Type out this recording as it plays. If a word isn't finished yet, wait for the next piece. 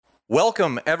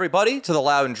Welcome, everybody, to the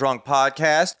Loud and Drunk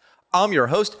podcast. I'm your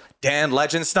host, Dan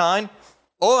Legendstein.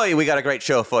 Oi, we got a great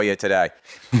show for you today.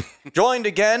 Joined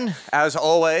again, as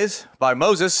always, by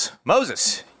Moses.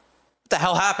 Moses, what the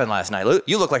hell happened last night?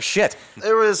 You look like shit.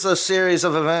 There was a series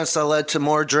of events that led to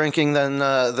more drinking than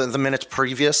the minutes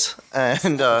previous,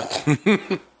 and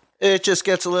it just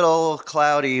gets a little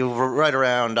cloudy right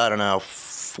around,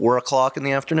 4 o'clock in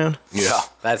the afternoon. Yeah,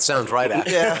 that sounds right,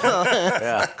 actually.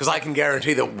 Yeah, because I can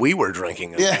guarantee that we were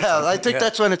drinking. yeah, I think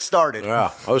that's when it started.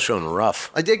 Yeah, I was feeling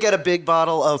rough. I did get a big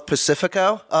bottle of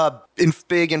Pacifico,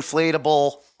 big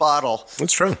inflatable bottle.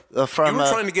 That's true. From you were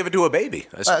trying to give it to a baby.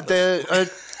 the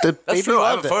That's baby true.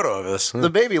 I have loved a it. photo of this. The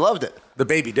baby loved it. The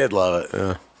baby did love it.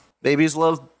 Yeah. Babies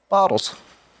love bottles.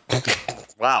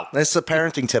 Wow. That's a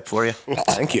parenting tip for you.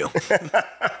 Thank you.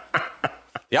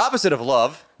 The opposite of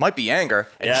love might be anger.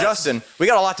 And Yes. Justin, we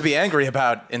got a lot to be angry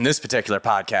about in this particular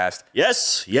podcast.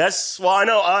 Yes. Well, I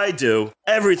know I do.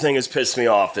 Everything has pissed me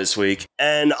off this week,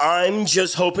 and I'm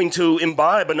just hoping to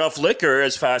imbibe enough liquor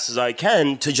as fast as I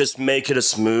can to just make it a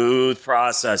smooth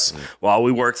process while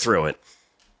we work through it.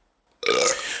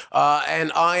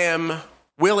 And I am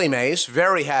Willie Mays,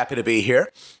 very happy to be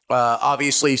here.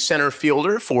 Obviously, center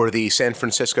fielder for the San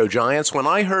Francisco Giants. When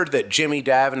I heard that Jimmy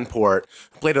Davenport,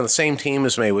 who played on the same team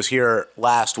as me, was here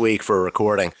last week for a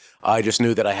recording, I just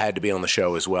knew that I had to be on the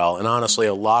show as well. And honestly,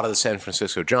 a lot of the San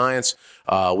Francisco Giants,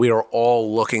 we are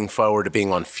all looking forward to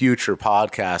being on future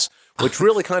podcasts, which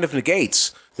really kind of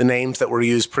negates the names that were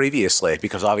used previously,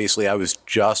 because obviously I was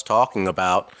just talking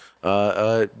about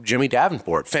Jimmy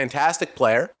Davenport. Fantastic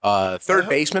player, third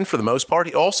baseman for the most part.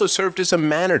 He also served as a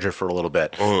manager for a little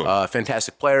bit.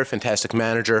 Fantastic player, fantastic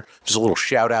manager. Just a little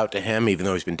shout out to him, even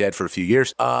though he's been dead for a few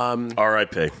years.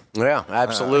 R.I.P. Yeah,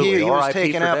 absolutely. He was RIP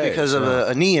taken for out days. because of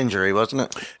a knee injury, wasn't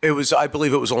it? It was, I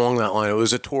believe it was along that line. It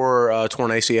was a torn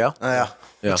ACL. Yeah.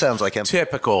 It sounds like him.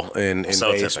 Typical in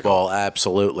So baseball, typical.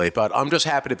 absolutely. But I'm just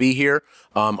happy to be here.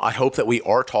 I hope that we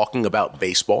are talking about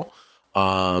baseball.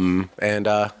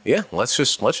 Yeah, let's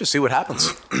just see what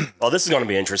happens. Well, this is going to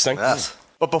be interesting. Yes.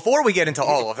 But before we get into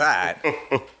all of that,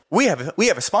 we have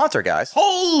a sponsor, guys.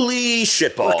 Holy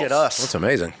shitballs. Look at us. That's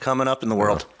amazing. Coming up in the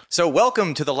world. So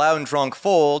welcome to the Loud and Drunk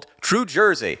fold, True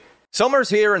Jersey. Summer's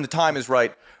here and the time is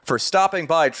right for stopping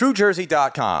by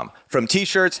TrueJersey.com. From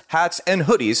t-shirts, hats, and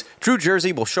hoodies, True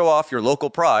Jersey will show off your local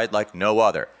pride like no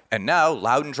other. And now,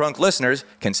 Loud and Drunk listeners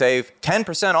can save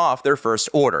 10% off their first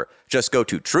order. Just go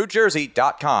to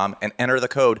TrueJersey.com and enter the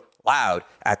code LOUD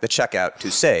at the checkout to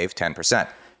save 10%.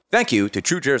 Thank you to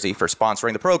True Jersey for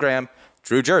sponsoring the program.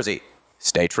 True Jersey,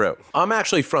 stay true. I'm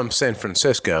actually from San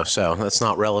Francisco, so that's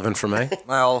not relevant for me.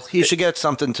 Well, you should get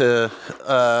something to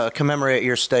commemorate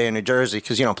your stay in New Jersey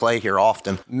because you don't play here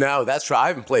often. No, that's right. I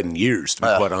haven't played in years, to be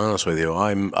quite honest with you.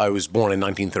 I was born in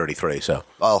 1933, so.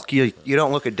 Well, you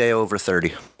don't look a day over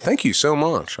 30. Thank you so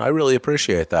much. I really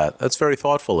appreciate that. That's very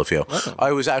thoughtful of you.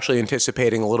 I was actually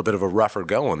anticipating a little bit of a rougher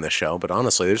go on this show, but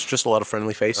honestly, there's just a lot of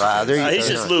friendly faces. He's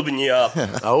just lubing you up.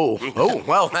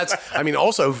 Well, that's,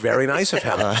 also very nice of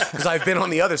him, because I've been on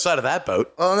the other side of that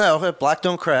boat. Oh, no, black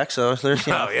don't crack, so there's,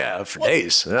 Oh, yeah, for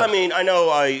days. Yeah. I mean, I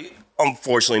know I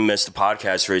unfortunately missed the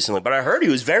podcast recently, but I heard he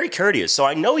was very courteous, so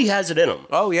I know he has it in him.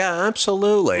 Oh, yeah,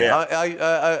 absolutely.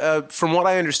 Yeah. From what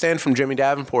I understand from Jimmy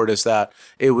Davenport is that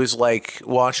it was like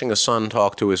watching a son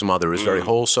talk to his mother. It was very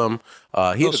wholesome.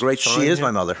 He had a great time. She is here.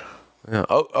 my mother. Yeah.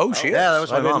 Oh, she is? Yeah, that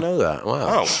was my I didn't mom. know that.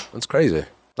 Wow. Oh. That's crazy.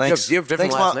 Thanks. You have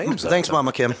different last names. Thanks, though.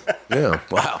 Mama Kim. Yeah.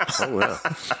 Wow. Oh, yeah.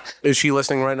 Is she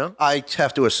listening right now? I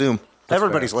have to assume.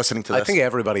 Everybody's listening to this. I think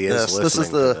everybody is Yes,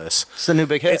 listening to this. It's the new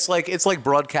big hit. It's like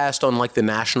broadcast on like the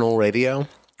national radio.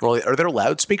 Well, are there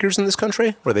loudspeakers in this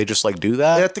country where they just like do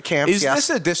that? At the camps, Is yes.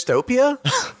 this a dystopia?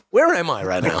 Where am I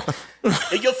right now?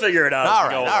 You'll figure it out. all as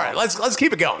we right, go all right. along. Let's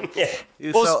keep it going.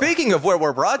 Well, speaking of where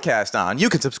we're broadcast on, you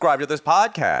can subscribe to this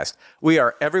podcast. We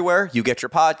are everywhere you get your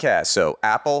podcasts. So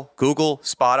Apple, Google,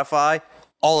 Spotify,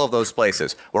 all of those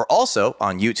places. We're also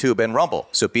on YouTube and Rumble.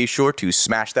 So be sure to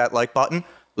smash that like button,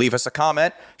 leave us a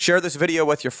comment, share this video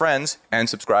with your friends, and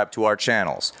subscribe to our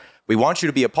channels. We want you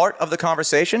to be a part of the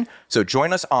conversation, so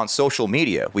join us on social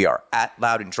media. We are at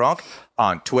Loud and Drunk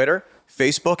on Twitter,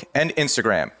 Facebook, and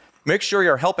Instagram. Make sure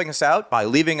you're helping us out by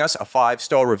leaving us a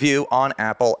 5-star review on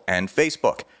Apple and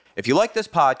Facebook. If you like this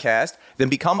podcast, then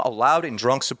become a Loud and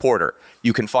Drunk supporter.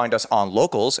 You can find us on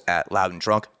Locals at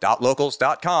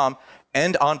loudanddrunk.locals.com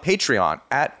and on Patreon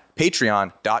at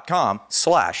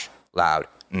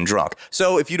patreon.com/loudandDrunk.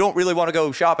 So if you don't really want to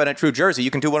go shopping at True Jersey,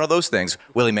 you can do one of those things,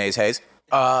 Willie Mays Hayes.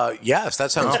 Yes,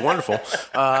 that sounds wonderful.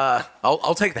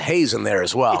 I'll take the haze in there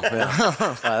as well.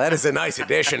 Yeah. That is a nice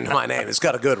addition to my name. It's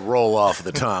got a good roll off of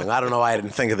the tongue. I don't know why I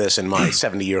didn't think of this in my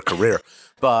 70-year career.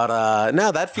 But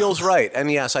no, that feels right.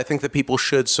 And yes, I think that people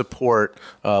should support,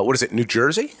 what is it, New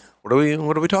Jersey? What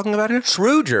are we talking about here?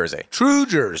 True Jersey. True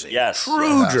Jersey. Yes.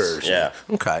 True Jersey. Yeah.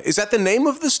 Okay. Is that the name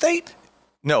of the state?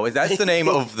 No, that's the name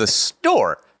of the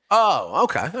store. Oh,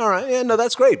 okay. All right. Yeah, no,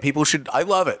 that's great. People should. I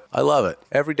love it. I love it.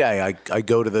 Every day I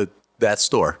go to that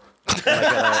store.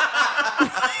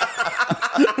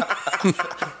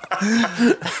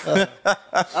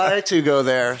 I too go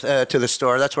there to the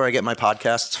store. That's where I get my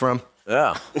podcasts from.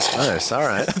 Yeah. Nice. All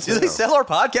right. Do they sell our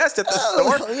podcast at the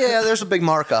store? Yeah, there's a big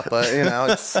markup, but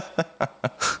it's. I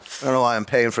don't know why I'm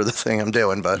paying for the thing I'm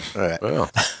doing, but all right. Well,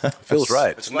 feels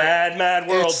right. It's mad, mad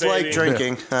world, It's baby. like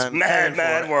drinking. I'm Mad, paying for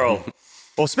mad it. world.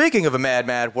 Well, speaking of a mad,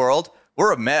 mad world,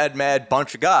 we're a mad, mad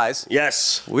bunch of guys.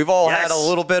 Yes. We've all Yes. had a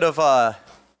little bit of,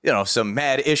 some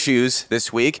mad issues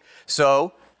this week.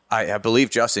 So I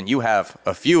believe, Justin, you have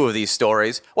a few of these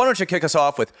stories. Why don't you kick us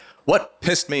off with what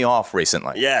pissed me off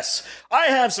recently? Yes. I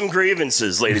have some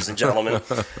grievances, ladies and gentlemen.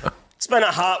 It's been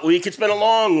a hot week. It's been a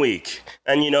long week.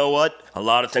 And you know what? A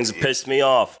lot of things have pissed me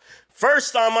off.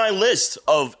 First on my list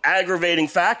of aggravating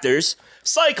factors,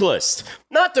 cyclist.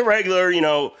 Not the regular,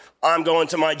 I'm going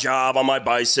to my job on my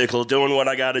bicycle, doing what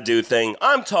I got to do thing.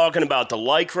 I'm talking about the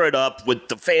lycra up with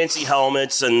the fancy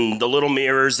helmets and the little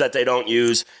mirrors that they don't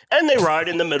use, and they ride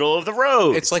in the middle of the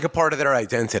road. It's like a part of their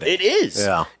identity. It is.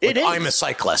 Yeah. It is. I'm a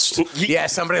cyclist. Yeah,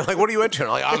 somebody like, what are you into? I'm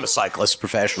like, I'm a cyclist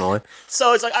professionally.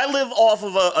 So it's like I live off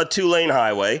of a 2-lane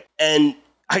highway, and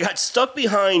I got stuck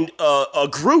behind a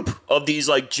group of these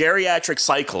like geriatric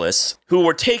cyclists who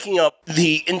were taking up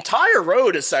the entire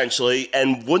road essentially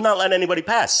and would not let anybody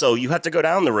pass. So you have to go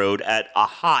down the road at a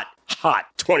hot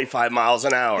 25 miles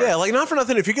an hour. Yeah, like not for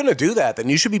nothing. If you're going to do that, then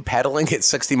you should be pedaling at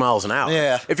 60 miles an hour.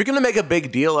 Yeah. If you're going to make a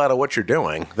big deal out of what you're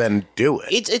doing, then do it.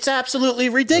 It's absolutely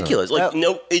ridiculous.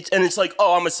 It's like,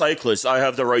 oh, I'm a cyclist. I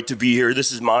have the right to be here.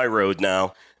 This is my road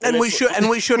now. And we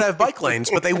should have bike lanes,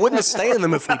 but they wouldn't stay in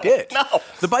them if we did. No.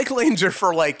 The bike lanes are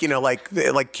for like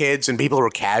kids and people who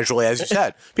are casually, as you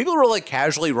said, people who are like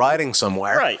casually riding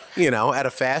somewhere, Right. At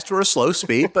a fast or a slow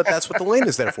speed. But that's what the lane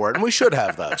is there for, and we should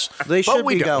have those. They But should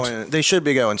we be don't. going. They should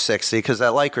be going 60 because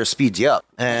that lycra speeds you up.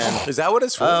 And Is that what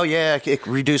it's for? oh yeah, it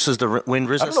reduces the wind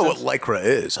I resistance. don't know what lycra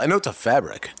is. I know it's a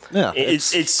fabric. Yeah,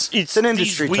 It's an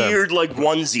industry these term. weird like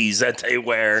onesies that they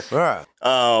wear. Right.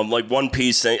 Like one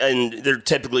piece, and they're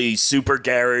typically super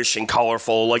garish and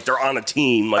colorful, like they're on a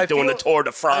team, like doing the Tour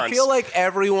de France. I feel like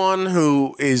everyone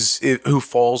who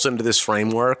falls into this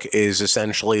framework is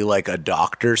essentially like a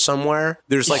doctor somewhere.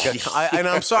 There's like and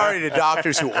I'm sorry to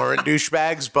doctors who aren't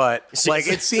douchebags, but like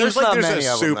it seems There's like not there's many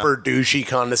a of them, super douchey,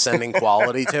 condescending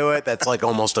quality to it that's like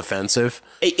almost offensive.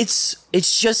 It's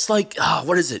just like,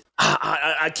 what is it?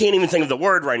 I can't even think of the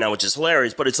word right now, which is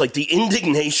hilarious, but it's like the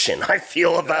indignation I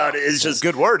feel about it is just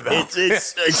Good word, though.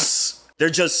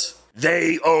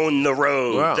 They own the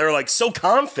road. Wow. They're like so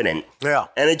confident. Yeah.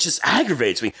 And it just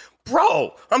aggravates me.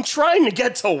 Bro, I'm trying to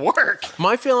get to work.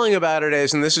 My feeling about it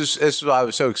is, and this is why I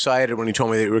was so excited when you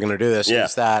told me that you were going to do this, Yeah.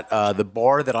 is that the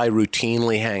bar that I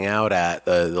routinely hang out at,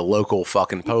 the local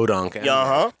fucking podunk,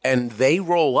 and they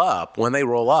roll up. When they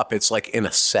roll up, it's like in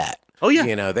a set. Oh,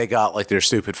 yeah. They got like their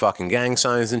stupid fucking gang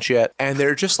signs and shit. And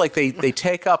they're just like, they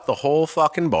take up the whole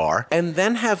fucking bar and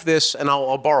then have this, and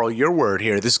I'll borrow your word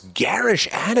here, this garish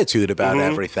attitude about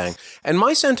everything. And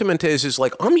my sentiment is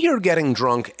like, I'm here getting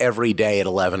drunk every day at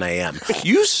 11 a.m.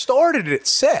 You started at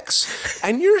 6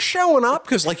 and you're showing up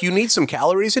because like you need some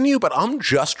calories in you, but I'm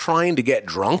just trying to get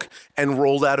drunk and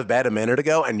rolled out of bed a minute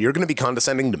ago, and you're going to be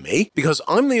condescending to me because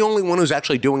I'm the only one who's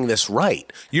actually doing this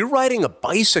right. You're riding a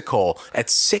bicycle at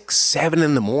 6, 7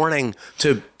 in the morning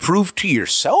to prove to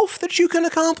yourself that you can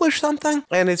accomplish something.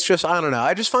 And it's just, I don't know.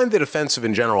 I just find it offensive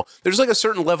in general. There's like a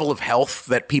certain level of health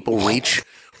that people reach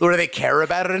where they care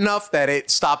about it enough that it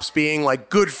stops being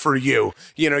like good for you.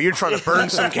 You're trying to burn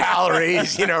some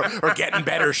calories, or get in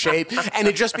better shape. And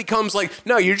it just becomes like,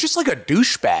 no, you're just like a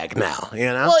douchebag now,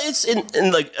 Well, it's in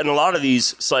a lot of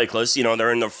these cyclists,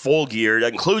 they're in their full gear.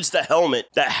 That includes the helmet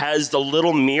that has the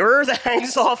little mirror that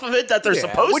hangs off of it that they're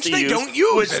supposed to use. Which they don't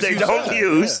use. Which they don't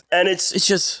use. And it's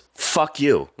just, fuck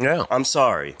you. Yeah. I'm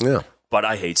sorry. Yeah. But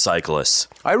I hate cyclists.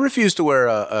 I refuse to wear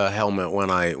a helmet when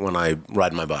I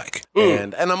ride my bike,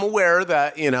 and I'm aware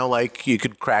that like you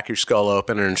could crack your skull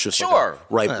open and it's just like a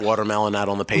ripe watermelon out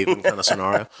on the pavement kind of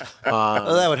scenario.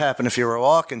 Well, that would happen if you were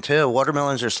walking too.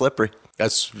 Watermelons are slippery.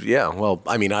 Well,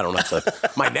 I mean, I don't have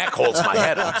to. My neck holds my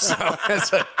head up, so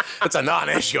that's a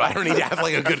non-issue. I don't need to have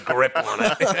like a good grip on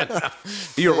it.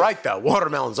 You're right, though.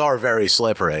 Watermelons are very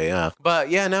slippery. Yeah,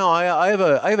 but yeah, no, I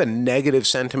have a negative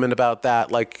sentiment about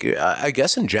that. Like, I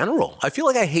guess in general, I feel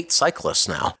like I hate cyclists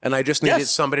now, and I just needed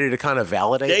somebody to kind of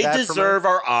validate. They that deserve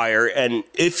our ire, and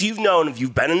if you've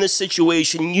been in this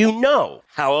situation, you know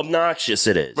how obnoxious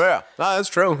it is. Yeah, that's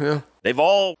true. Yeah, They've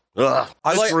all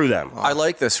screw them. I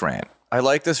like this rant. I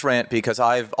like this rant because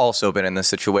I've also been in this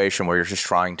situation where you're just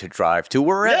trying to drive to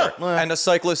wherever, and a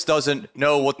cyclist doesn't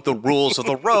know what the rules of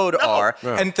the road are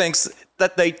and thinks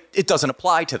that it doesn't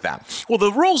apply to them. Well,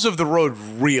 the rules of the road,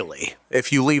 really,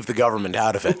 if you leave the government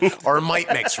out of it, are might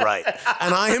makes right.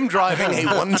 And I am driving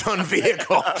a 1-ton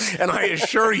vehicle, and I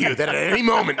assure you that at any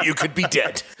moment you could be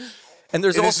dead. And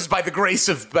this is by the grace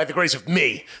of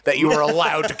me that you are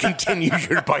allowed to continue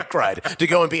your bike ride, to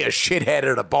go and be a shithead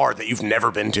at a bar that you've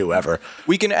never been to ever.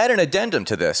 We can add an addendum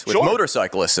to this with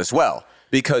motorcyclists as well,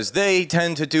 because they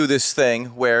tend to do this thing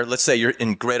where, let's say you're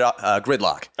in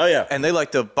gridlock. Oh, yeah. And they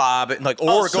like to bob it,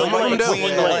 or go between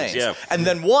the lanes. Yeah. And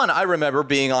then I remember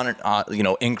being on in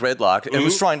gridlock and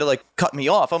was trying to like cut me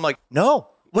off. I'm like, no.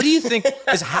 What do you think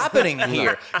is happening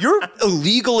here? You're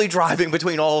illegally driving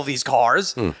between all of these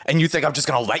cars, and you think I'm just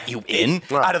going to let you in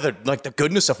out of the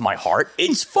goodness of my heart?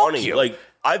 It's funny. Like,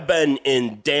 I've been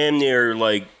in damn near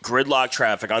like gridlock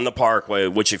traffic on the Parkway,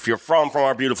 which if you're from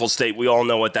our beautiful state, we all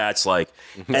know what that's like.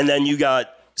 And then you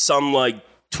got some like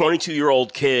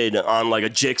 22-year-old kid on like a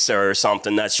Gixxer or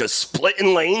something that's just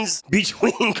splitting lanes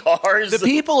between cars. The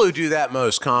people who do that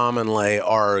most commonly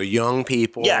are young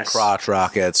people and crotch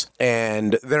rockets,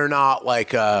 and they're not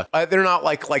like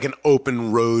an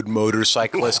open road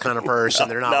motorcyclist kind of person.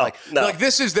 They're not like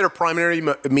this is their primary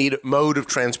mode of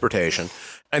transportation.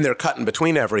 And they're cutting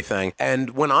between everything.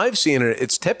 And when I've seen it,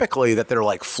 it's typically that they're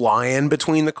like flying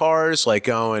between the cars, like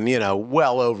going,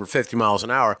 well over 50 miles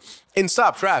an hour in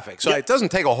stop traffic. So it doesn't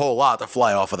take a whole lot to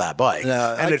fly off of that bike.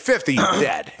 And at 50, you're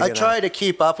dead. I try to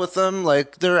keep up with them,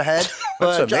 like they're ahead.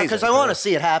 But because I want to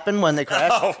see it happen when they crash.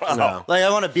 Like I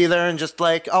want to be there and just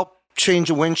like, I'll change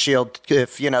a windshield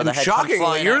if the head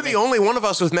shockingly, you're the only one of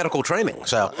us with medical training,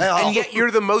 and yet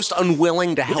you're the most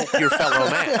unwilling to help your fellow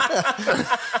man.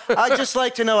 I just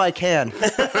like to know I can.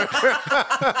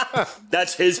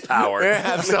 That's his power. Yeah,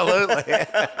 absolutely.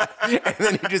 And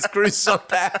then he just cruises on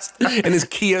past in his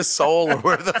Kia Soul or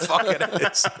where the fuck it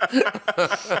is.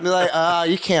 Be like,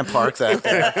 you can't park that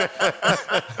there.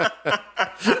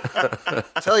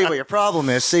 Tell you what your problem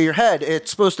is. See, your head, it's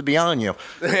supposed to be on you.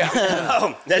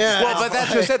 Well, but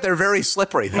that's just it. They're very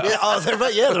slippery, though.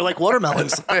 They're like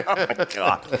watermelons. Oh, my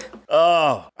God.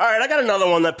 All right, I got another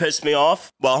one that pissed me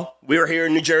off. Well, we were here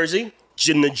in New Jersey,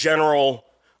 in the general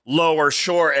lower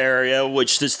shore area,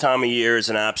 which this time of year is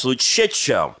an absolute shit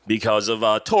show because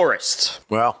of tourists.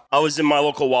 Well, I was in my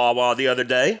local Wawa the other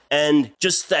day, and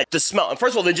just the smell.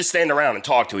 First of all, they just stand around and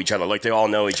talk to each other like they all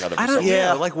know each other.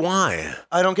 Like why?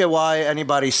 I don't get why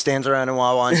anybody stands around in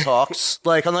Wawa and talks.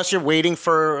 Like, unless you're waiting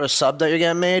for a sub that you're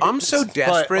getting made. I'm so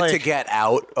desperate to get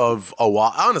out of a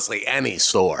Wawa. Honestly, any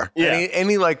store. Yeah.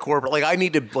 Any like corporate. Like, I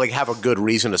need to like have a good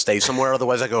reason to stay somewhere.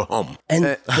 Otherwise, I go home.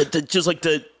 And just like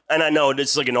the... And I know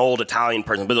this is like an old Italian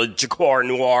person, but the Jaguar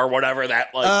Noir, whatever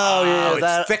that like.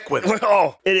 It's thick with it.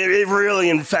 Oh, it really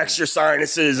infects your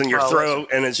sinuses and your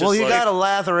throat, and it's just. Well, you gotta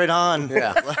lather it on.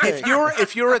 Yeah.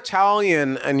 If you're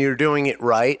Italian and you're doing it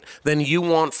right, then you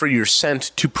want for your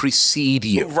scent to precede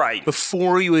you, right,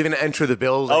 before you even enter the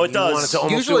building. Oh, it does. You want it to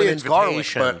almost usually do an it's garlic,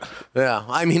 but yeah,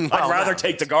 I mean, I'd rather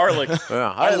take the garlic.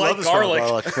 Yeah, I like love garlic.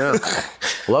 The smell of garlic.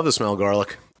 Yeah. Love the smell of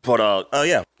garlic.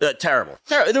 But, terrible.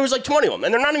 There was like 20 of them,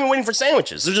 and they're not even waiting for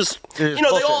sandwiches. They're just, they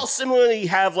all similarly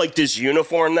have like this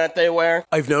uniform that they wear.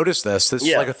 I've noticed this. This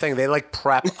is like a thing. They like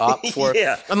prep up for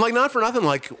Yeah. And like, not for nothing,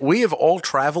 like we have all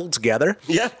traveled together.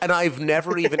 Yeah. And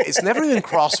it's never even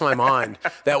crossed my mind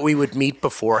that we would meet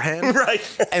beforehand.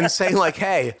 Right. And say like,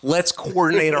 hey, let's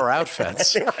coordinate our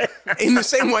outfits. Right. In the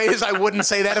same way as I wouldn't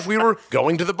say that if we were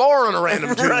going to the bar on a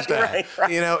random Tuesday.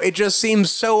 Right. It just seems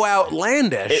so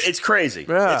outlandish. It's crazy.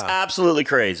 Yeah. It's absolutely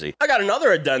crazy. I got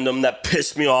another addendum that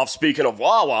pissed me off, speaking of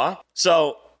Wawa.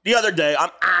 So, the other day, I'm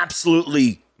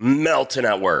absolutely melting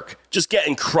at work. Just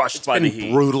getting crushed by the heat.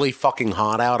 It's brutally fucking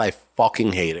hot out. I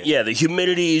fucking hate it. Yeah, the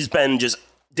humidity's been just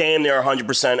damn near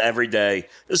 100% every day.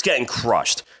 Just getting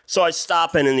crushed. So I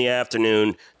stop in the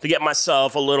afternoon to get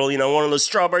myself a little, one of those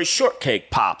strawberry shortcake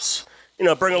pops.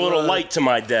 Bring a little light to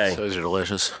my day. Those are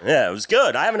delicious. Yeah, it was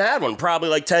good. I haven't had one probably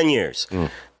like 10 years. And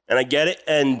I get it,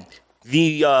 and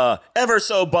the ever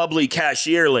so bubbly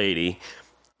cashier lady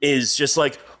is just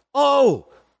like, oh,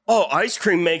 Oh, ice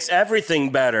cream makes everything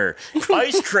better.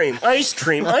 Ice cream, ice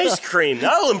cream, ice cream.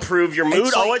 That'll improve your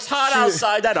mood. It's hot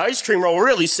outside. That ice cream will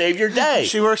really save your day.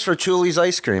 She works for Chuli's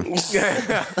Ice Cream. It's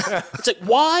like,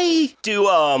 why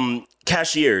do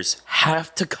cashiers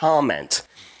have to comment?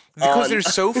 Because they're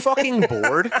so fucking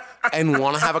bored and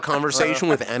want to have a conversation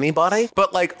with anybody.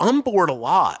 But, like, I'm bored a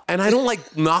lot. And I don't,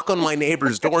 like, knock on my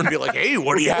neighbor's door and be like, hey,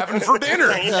 what are you having for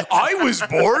dinner? I was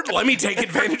bored. Let me take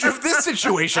advantage of this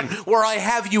situation where I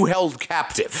have you held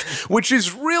captive, which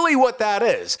is really what that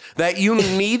is. That you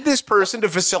need this person to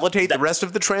facilitate the rest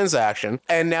of the transaction.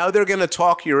 And now they're going to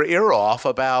talk your ear off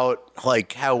about,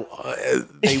 like, how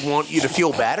they want you to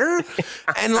feel better.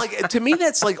 And, like, to me,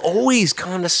 that's, like, always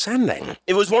condescending.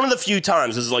 It was one of the few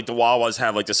times, this is like the Wawas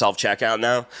have like the self-checkout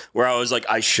now, where I was like,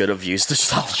 I should have used the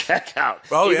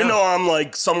self-checkout. Even though I'm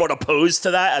like somewhat opposed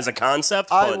to that as a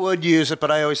concept. I would use it,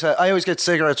 but I always get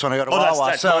cigarettes when I go to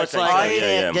Wawa, so it's like I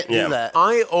can't do that.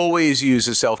 I always use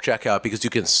the self-checkout because you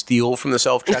can steal from the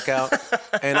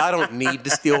self-checkout, and I don't need to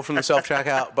steal from the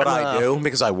self-checkout, but I do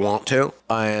because I want to,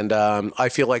 and I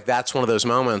feel like that's one of those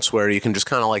moments where you can just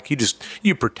kind of like,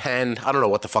 you pretend, I don't know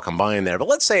what the fuck I'm buying there, but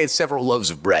let's say it's several loaves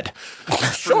of bread.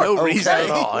 For no reason at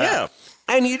all. Yeah.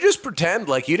 And you just pretend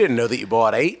like you didn't know that you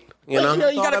bought 8. You know,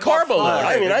 you got a carbo load.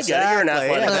 I mean, I get it. You're an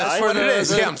athletic guy. That's what it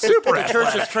is. Yeah, I'm super The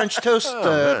church's French toast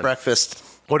breakfast.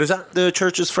 What is that? The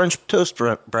church's French toast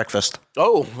breakfast.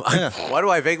 Oh, why do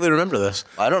I vaguely remember this?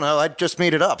 I don't know. I just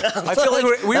made it up. I feel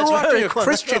like we were watching a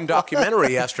Christian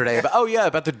documentary yesterday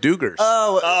about the Dugars.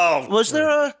 Oh, was there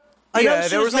a... I know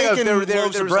she was making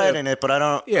loaves of bread in it, but I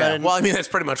don't... Yeah, well, I mean, that's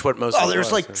pretty much what most of it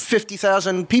there's was. like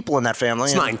 50,000 people in that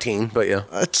family. It's 19, but yeah.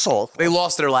 It's all... They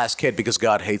lost their last kid because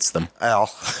God hates them.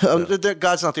 God's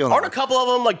not the only Aren't one. a couple of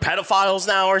them like pedophiles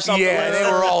now or something? Yeah,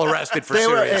 they were all arrested for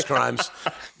serious crimes.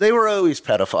 They were always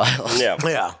pedophiles.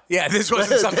 Yeah, this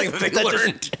wasn't something that they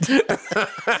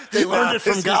learned. They learned it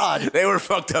from God. They were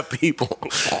fucked up people.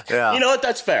 Yeah. You know what?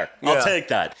 That's fair. I'll take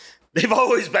that. They've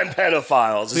always been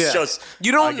pedophiles. It's just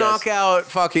you don't you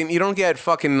don't get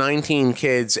fucking 19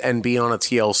 kids and be on a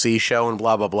TLC show and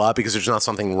blah blah blah because there's not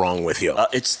something wrong with you.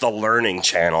 It's the Learning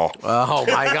Channel. Oh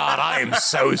my God, I am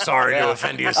so sorry to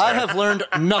offend you, sir. I have learned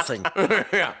nothing.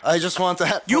 I just want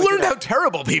that. You learned how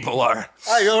terrible people are.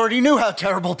 I already knew how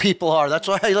terrible people are. That's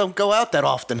why I don't go out that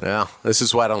often. Yeah, this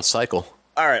is why I don't cycle.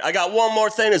 All right, I got one more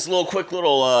thing. It's a quick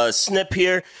little snip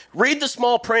here. Read the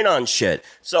small print on shit.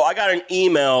 So I got an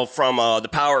email from the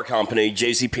power company,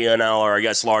 JCP&L, or I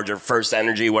guess larger, First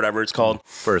Energy, whatever it's called.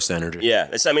 First Energy. Yeah,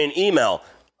 they sent me an email.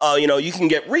 You can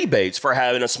get rebates for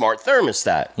having a smart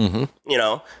thermostat.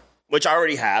 Mm-hmm. Which I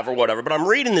already have or whatever. But I'm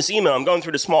reading this email. I'm going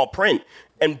through the small print.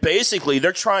 And basically,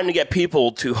 they're trying to get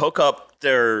people to hook up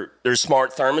their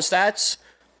smart thermostats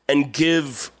and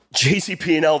give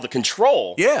JCP&L the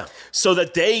control. Yeah. So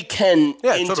that they can,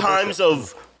 in times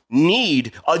of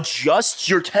need, adjust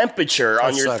your temperature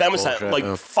on your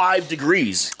thermostat 5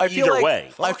 degrees either way.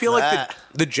 I feel like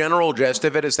the general gist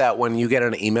of it is that when you get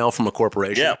an email from a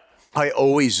corporation, I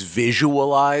always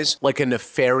visualize like a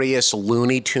nefarious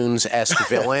Looney Tunes-esque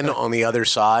villain on the other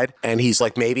side. And he's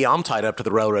like, maybe I'm tied up to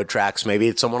the railroad tracks. Maybe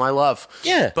it's someone I love.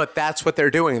 Yeah. But that's what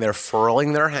they're doing. They're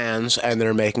furling their hands and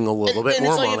they're making a little bit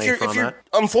more money from it.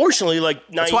 Unfortunately,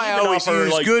 that's why I always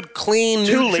use good, clean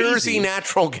New Jersey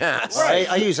natural gas. Right.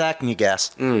 I use Acme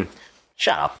gas.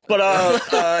 Shut up.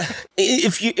 But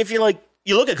if you like,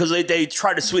 you look at it because they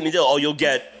try to sweeten the deal. Oh, you'll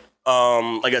get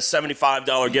like a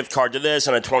 $75 gift card to this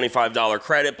and a $25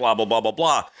 credit, blah, blah, blah, blah,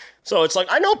 blah. So it's like,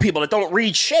 I know people that don't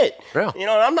read shit. Yeah.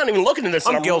 I'm not even looking at this.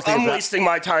 I'm guilty I'm wasting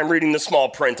my time reading the small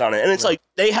print on it. And it's like,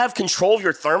 they have control of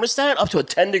your thermostat up to a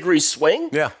 10-degree swing?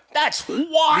 Yeah. That's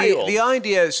wild. The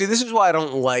idea, see, this is why I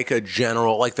don't like a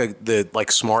general, like the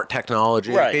smart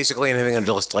technology. Right. Basically anything that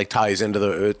just like ties into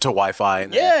to Wi-Fi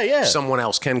and someone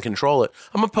else can control it.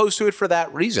 I'm opposed to it for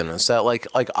that reason. It's that like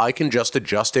I can just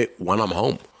adjust it when I'm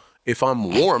home. If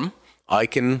I'm warm, I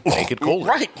can make it colder.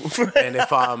 Right. And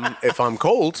if I'm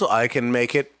cold, I can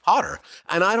make it hotter.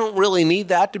 And I don't really need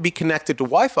that to be connected to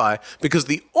Wi-Fi because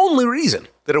the only reason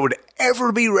that it would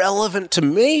ever be relevant to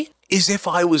me is if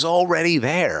I was already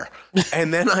there.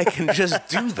 And then I can just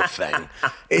do the thing.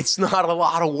 It's not a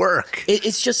lot of work.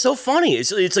 It's just so funny.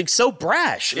 It's like so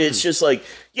brash. It's just like,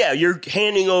 Yeah, you're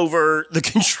handing over the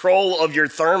control of your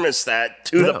thermostat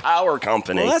to the power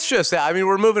company. Well, that's just that. I mean,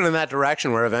 we're moving in that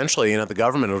direction where eventually, the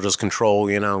government will just control,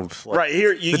 right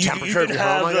here, you temperature can of your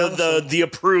home, have the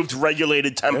approved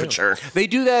regulated temperature. They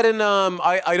do that in,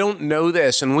 I don't know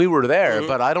this, and we were there,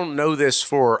 but I don't know this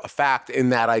for a fact in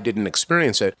that I didn't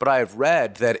experience it, but I have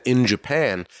read that in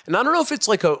Japan, and I don't know if it's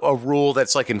like a rule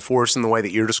that's like enforced in the way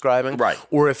that you're describing, right,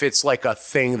 or if it's like a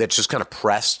thing that's just kind of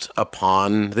pressed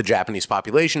upon the Japanese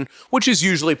population, which is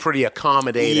usually pretty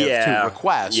accommodative to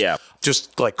requests. Yeah.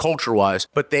 Just like culture-wise,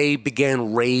 but they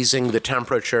began raising the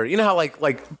temperature. You know how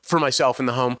like for myself in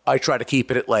the home, I try to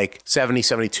keep it at like 70,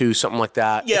 72, something like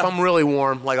that. Yeah. If I'm really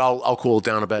warm, like I'll cool it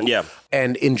down a bit. Yeah.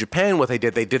 And in Japan, what they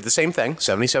did the same thing,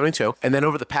 70, 72. And then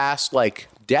over the past like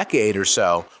decade or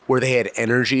so, where they had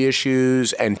energy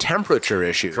issues and temperature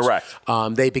issues. Correct.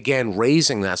 They began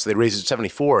raising that. So they raised it to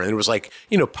 74. And it was like,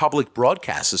 public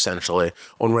broadcasts essentially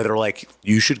on where they're like,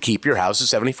 you should keep your house at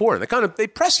 74. And they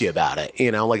press you about it.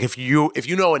 Like if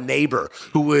you know a neighbor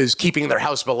who is keeping their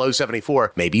house below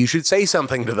 74, maybe you should say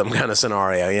something to them kind of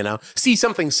scenario, See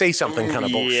something, say something kind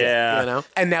of bullshit,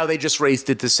 And now they just raised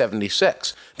it to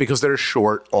 76 because they're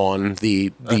short on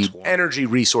the energy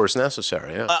resource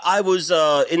necessary. Yeah. I was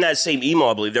in that same email,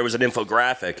 I believe there was an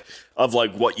infographic of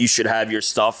like what you should have your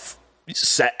stuff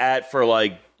set at for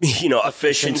like,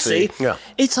 efficiency. Yeah.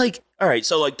 It's like, all right,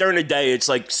 so like during the day, it's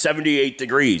like 78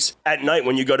 degrees. At night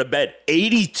when you go to bed,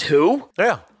 82?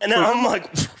 Yeah. And then I'm like,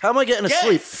 How am I getting to get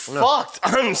sleep? fucked.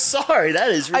 I'm sorry. That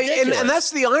is ridiculous. And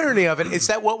that's the irony of it. Is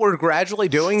that what we're gradually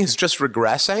doing is just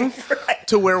regressing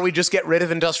to where we just get rid of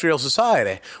industrial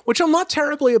society, which I'm not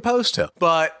terribly opposed to.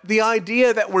 But the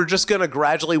idea that we're just going to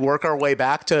gradually work our way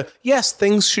back to, yes,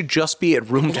 things should just be at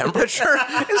room temperature.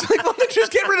 It's like, well,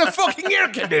 just get rid of fucking air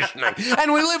conditioning.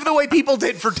 And we live the way people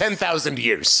did for 10,000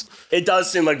 years. It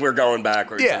does seem like we're going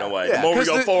backwards in a way. Yeah. The more we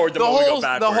go forward, the more we go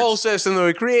backwards. The whole system that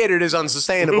we created is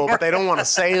unsustainable, but they don't want to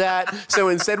say that. So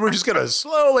instead, we're just going to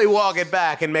slowly walk it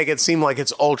back and make it seem like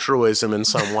it's altruism in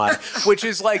some way, which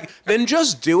is like, then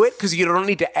just do it because you don't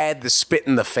need to add the spit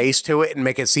in the face to it and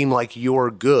make it seem like you're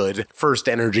good, First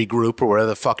Energy Group or whatever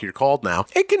the fuck you're called now.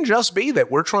 It can just be that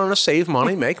we're trying to save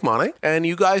money, make money, and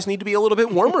you guys need to be a little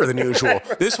bit warmer than usual.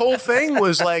 This whole thing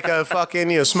was like a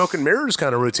fucking, smoke and mirrors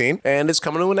kind of routine, and it's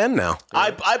coming to an end now.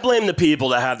 I blame the people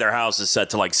that have their houses set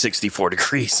to like 64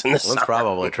 degrees in the summer. That's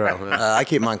probably true. Yeah. I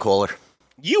keep mine cooler.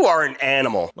 You are an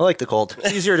animal. I like the cold.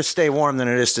 It's easier to stay warm than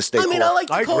it is to stay cold. I mean, I like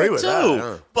the I cold agree with too. that,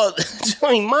 yeah. But,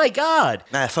 I mean, my God.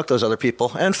 Nah, fuck those other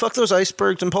people. And fuck those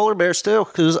icebergs and polar bears, too,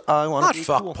 because I want Not to be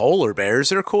fuck cool. polar bears.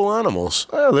 They're cool animals.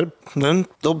 Well,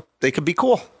 they could be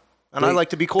cool. And I like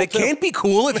to be cool, They too. can't be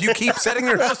cool if you keep setting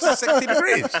your house to 60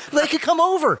 degrees. They could come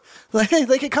over. They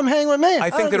could come hang with me. I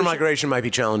think their migration might be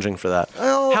challenging for that.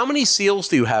 Well- How many seals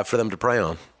do you have for them to prey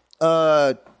on?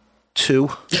 2.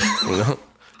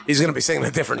 He's going to be singing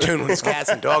a different tune when his cats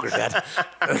and dog are dead. All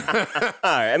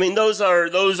right. I mean, those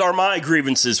are my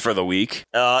grievances for the week.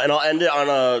 And I'll end it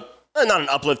on not an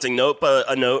uplifting note, but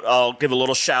a note. I'll give a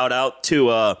little shout out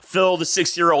to Phil, the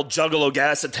 60-year-old Juggalo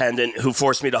gas attendant who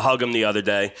forced me to hug him the other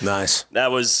day. Nice.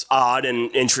 That was odd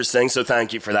and interesting, so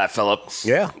thank you for that, Philip.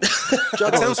 Yeah. It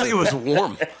sounds like it was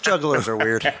warm. Juggalos are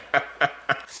weird.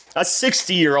 A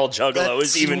 60-year-old Juggalo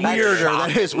is even weirder.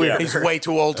 That is weird. He's way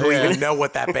too old to even know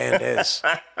what that band is.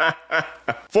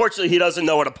 Fortunately, he doesn't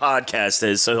know what a podcast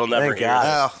is, so he'll never Thank hear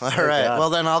God. Oh, all right. God. Well,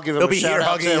 then I'll give him He'll a be shout here out,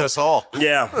 hugging too. us all. it.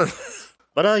 Yeah.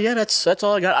 But, yeah, that's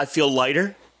all I got. I feel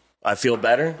lighter. I feel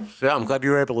better. Yeah, I'm glad you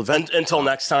were able to vent. Until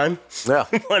next time, Yeah.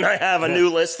 when I have a new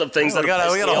list of things that We got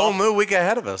have a whole new week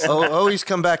ahead of us. Always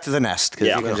come back to the nest, because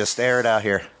Yeah. you can just air it out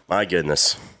here. My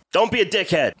goodness. Don't be a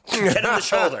dickhead. Get in the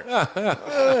shoulder.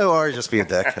 Or just be a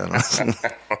dick. I don't know.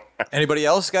 Anybody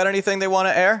else got anything they want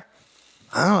to air?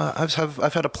 I've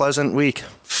had a pleasant week.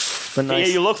 Been Yeah,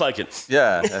 nice. you look like it.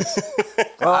 Yeah. That's,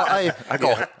 Well, I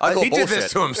I He did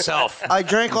this to himself. I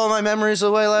drank all my memories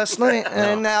away last night,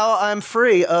 and now I'm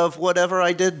free of whatever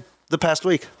I did the past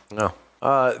week. No.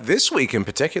 This week in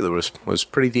particular was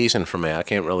pretty decent for me. I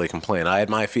can't really complain. I had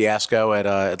my fiasco at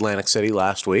Atlantic City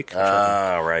last week.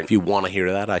 Right. If you want to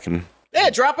hear that, I can. Yeah,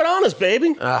 drop it on us,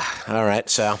 baby. All right,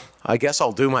 so I guess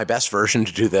I'll do my best version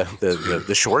to do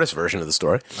the shortest version of the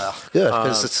story. Good,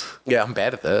 because it's Yeah, I'm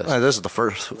bad at this. this is the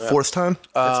fourth time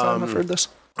I've heard this.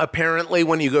 Apparently,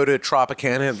 when you go to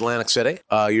Tropicana in Atlantic City,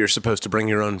 you're supposed to bring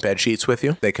your own bed sheets with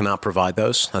you. They cannot provide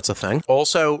those. That's a thing.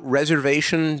 Also,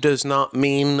 reservation does not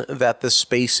mean that the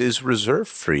space is reserved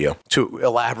for you. To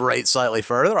elaborate slightly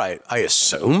further, I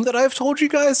assume that I've told you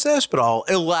guys this, but I'll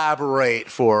elaborate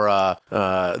for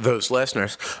those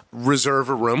listeners. Reserve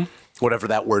a room. whatever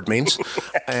that word means.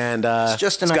 And it's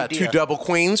just an got idea. 2 double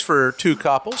queens for 2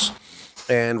 couples.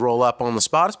 And roll up on the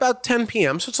spot. It's about 10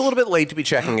 p.m., so it's a little bit late to be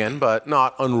checking in, but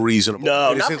not unreasonable.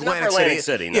 No, It is not for Atlantic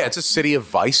City, no. Yeah, it's a city of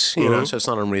vice, so it's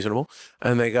not unreasonable.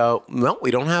 And they go, no,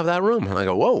 we don't have that room. And I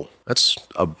go, whoa, that's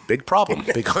a big problem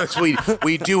because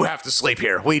we do have to sleep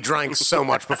here. We drank so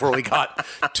much before we got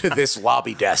to this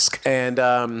lobby desk. And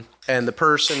the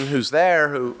person who's there,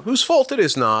 whose fault it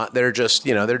is not, they're just,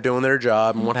 they're doing their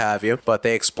job and what have you. But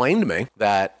they explained to me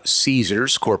that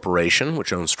Caesars Corporation,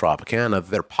 which owns Tropicana,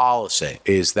 their policy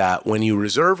is that when you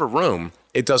reserve a room,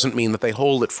 it doesn't mean that they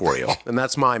hold it for you. And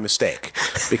that's my mistake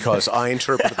because I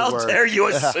interpreted the How word. dare you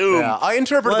assume? Yeah, I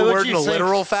interpret Why the would word in you a say-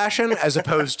 literal fashion as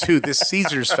opposed to this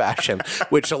Caesar's fashion,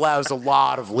 which allows a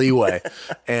lot of leeway.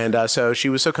 And so she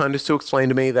was so kind as to explain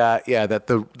to me that, that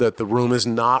the room is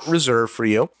not reserved for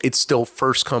you. It's still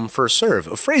first come, first serve,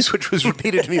 a phrase which was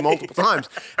repeated to me multiple times.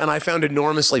 And I found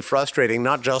enormously frustrating,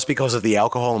 not just because of the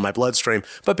alcohol in my bloodstream,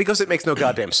 but because it makes no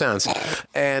goddamn sense.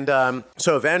 And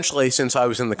so eventually, since I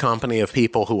was in the company of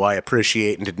people who I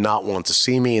appreciate and did not want to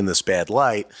see me in this bad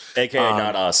light, AKA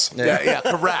not us. yeah,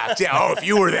 correct. Yeah. Oh, if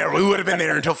you were there, we would have been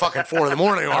there until fucking 4 a.m.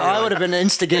 I would have been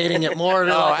instigating it more.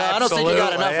 I don't think you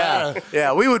got enough out of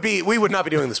Yeah, we would not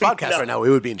be doing this podcast right now. We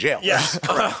would be in jail. Yes.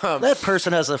 that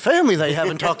person has a family they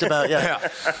haven't talked about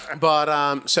yet.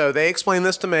 But so they explained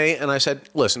this to me, and I said,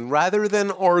 listen, rather than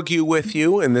argue with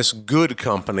you in this good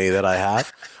company that I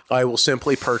have, I will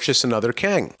simply purchase another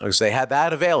king because they had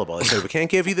that available. They said, we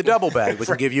can't give you the double bag. We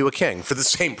can give you a king for the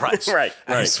same price. Right.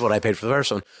 That's what I paid for the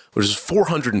first one, which is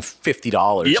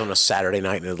 $450 Yep. on a Saturday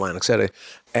night in Atlantic City.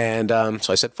 And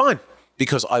so I said, fine.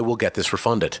 Because I will get this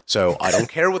refunded. So I don't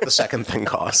care what the second thing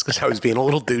costs because I was being a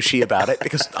little douchey about it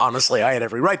because honestly, I had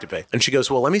every right to pay. And she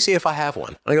goes, well, let me see if I have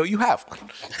one. I go, you have one.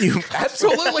 You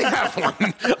absolutely have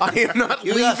one. I am not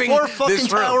You got leaving 4 fucking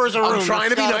this room. towers of room. I'm trying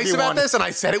to be There's gotta nice be about one. this. And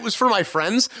I said it was for my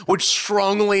friends, which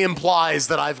strongly implies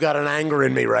that I've got an anger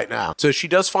in me right now. So she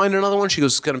does find another one. She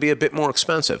goes, it's going to be a bit more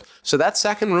expensive. So that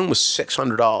second room was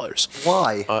 $600.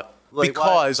 Why?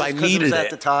 Because I needed it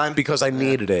at the time. Because I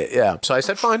needed it. Yeah. So I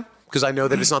said, fine. Because I know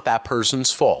that it's not that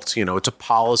person's fault. It's a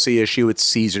policy issue. It's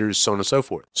Caesars, so on and so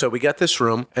forth. So we get this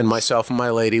room, and myself and my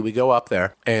lady, we go up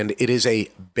there, and it is a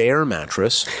bare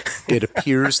mattress. It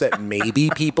appears that maybe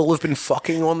people have been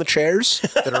fucking on the chairs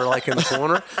that are like in the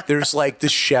corner. There's like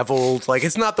disheveled, like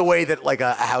it's not the way that like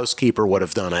a housekeeper would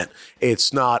have done it.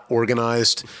 It's not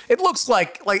organized. It looks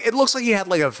like you had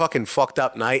like a fucking fucked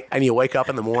up night, and you wake up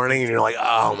in the morning and you're like,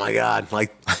 oh my God,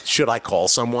 like should I call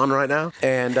someone right now?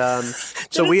 And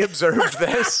so we observed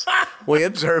this. We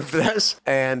observed this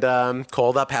and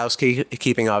called up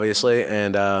housekeeping, obviously.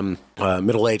 And a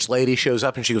middle-aged lady shows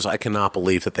up and she goes, I cannot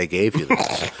believe that they gave you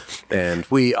this. And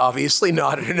we obviously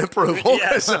nodded in approval.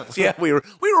 Yeah. We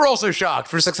were also shocked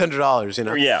for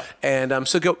 $600, Yeah. And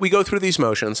we go through these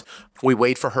motions. We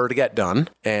wait for her to get done.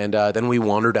 And then we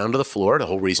wander down to the floor. The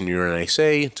whole reason you're in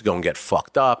AC, to go and get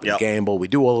fucked up and Yep. gamble. We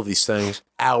do all of these things.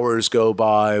 Hours go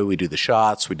by. We do the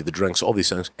shots. We do the drinks, all these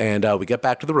things. And we get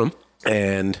back to the room.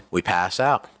 And we pass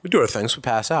out. We do our things. We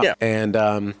pass out. Yeah. And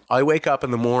I wake up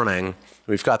in the morning.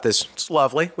 We've got this. It's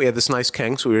lovely. We had this nice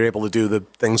king, so we were able to do the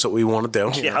things that we want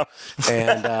to do. Yeah.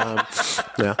 And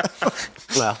yeah.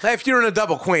 Well, if you're in a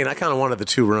double queen, I kind of wanted the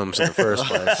 2 rooms in the first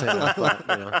place. But,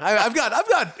 I've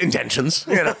got intentions,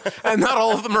 and not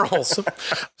all of them are wholesome.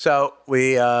 So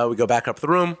we go back up to the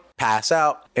room. Pass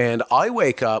out, and I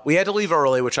wake up. We had to leave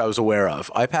early, which I was aware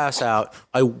of. I pass out.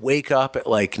 I wake up at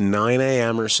like 9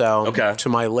 a.m. or so Okay. to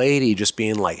my lady just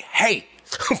being like, hey.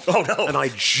 Oh, no. And I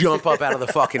jump up out of the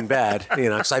fucking bed,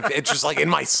 because it's just like in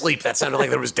my sleep, that sounded like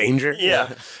there was danger.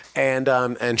 Yeah.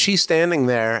 And she's standing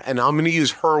there, and I'm going to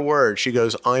use her word. She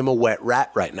goes, I'm a wet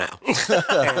rat right now.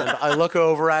 And I look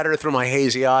over at her through my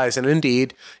hazy eyes, and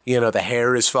indeed, the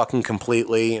hair is fucking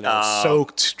completely,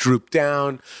 soaked, drooped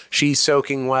down. She's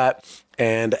soaking wet.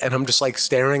 And I'm just like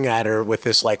staring at her with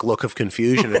this like look of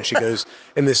confusion. And she goes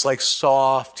in this like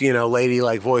soft,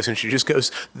 ladylike voice. And she just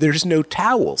goes, there's no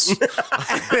towels.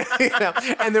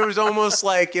 And there was almost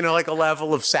like, like a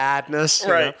level of sadness.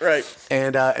 Right.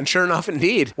 And sure enough,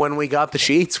 indeed, when we got the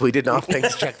sheets, we did not think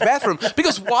to check the bathroom.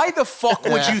 Because why the fuck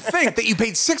would you think that you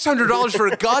paid $600 for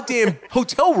a goddamn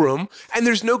hotel room and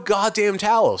there's no goddamn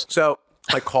towels? So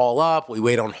I call up, we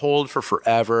wait on hold for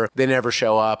forever. They never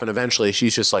show up. And eventually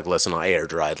she's just like, listen, I air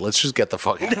dried. Let's just get the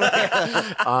fuck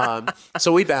out.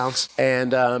 So we bounce.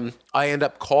 And I end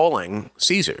up calling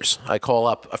Caesars. I call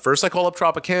up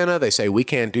Tropicana. They say, we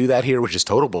can't do that here, which is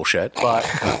total bullshit. But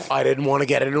I didn't want to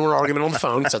get into an argument on the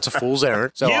phone because that's a fool's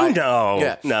errand. So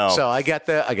No. So I get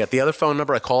the other phone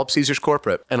number. I call up Caesars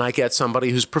Corporate and I get somebody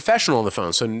who's professional on the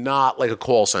phone. So not like a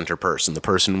call center person. The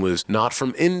person was not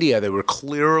from India. They were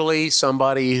clearly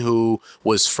somebody who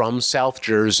was from South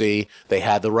Jersey. They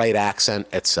had the right accent,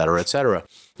 et cetera, et cetera.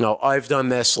 Now, I've done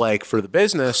this like for the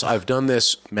business. I've done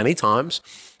this many times.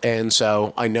 And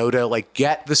so I know to like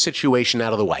get the situation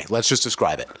out of the way. Let's just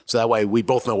describe it. So that way we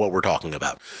both know what we're talking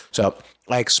about. So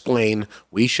I explain,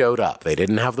 we showed up. They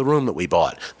didn't have the room that we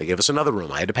bought. They gave us another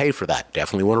room. I had to pay for that.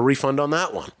 Definitely want a refund on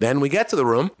that one. Then we get to the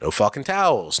room. No fucking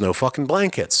towels. No fucking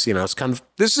blankets. You know, it's kind of,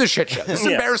 this is a shit show. This is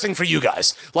embarrassing for you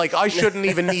guys. Like, I shouldn't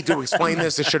even need to explain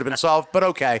this. This should have been solved. But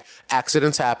okay,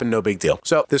 accidents happen. No big deal.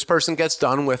 So this person gets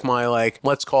done with my, like,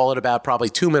 let's call it about probably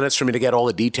 2 minutes for me to get all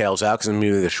the details out because I'm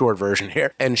giving you the short version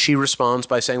here. And she responds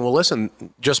by saying, well, listen,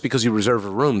 just because you reserve a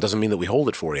room doesn't mean that we hold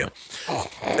it for you.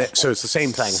 So it's the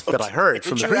same thing that I heard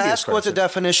from the previous ask person. what the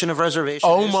definition of reservation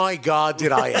Oh is? my God,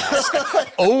 did I ask?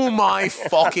 Oh my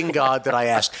fucking God, did I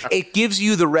ask? It gives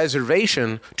you the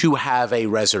reservation to have a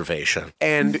reservation.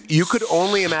 And you could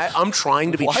only imagine, I'm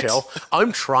trying to be chill.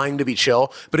 I'm trying to be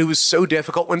chill, but it was so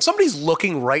difficult. When somebody's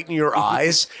looking right in your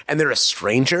eyes and they're a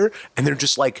stranger and they're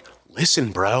just like,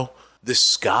 listen, bro, the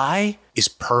sky is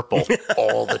purple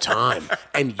all the time,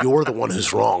 and you're the one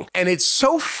who's wrong. And it's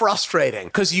so frustrating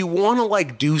because you want to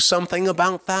like do something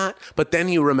about that, but then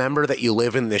you remember that you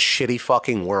live in this shitty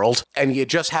fucking world and you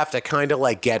just have to kind of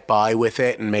like get by with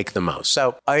it and make the most.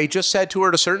 So I just said to her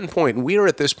at a certain point, and we are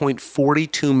at this point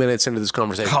 42 minutes into this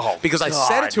conversation because I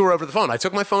said it to her over the phone. I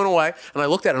took my phone away and I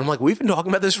looked at it and I'm like, we've been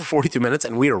talking about this for 42 minutes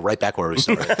and we are right back where we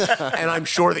started. And I'm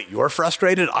sure that you're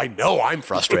frustrated. I know I'm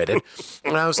frustrated.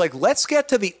 And I was like, let's get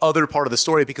to the other part of the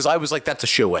story because I was like, that's a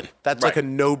shoo-in. That's like a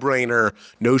no-brainer,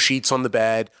 no sheets on the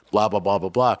bed, blah, blah, blah, blah,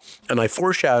 blah. And I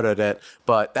foreshadowed it,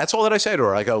 but that's all that I say to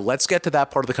her. I go, let's get to that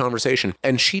part of the conversation.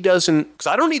 And she doesn't, because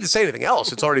I don't need to say anything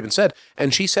else. It's already been said.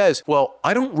 And she says, well,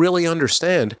 I don't really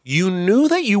understand. You knew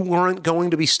that you weren't going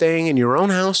to be staying in your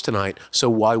own house tonight, so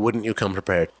why wouldn't you come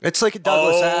prepared? It's like a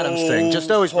Douglas Adams thing.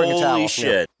 Just always bring a towel. Holy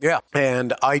shit. Yeah.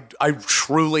 And I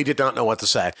truly did not know what to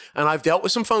say. And I've dealt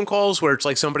with some phone calls where it's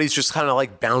like somebody's just kind of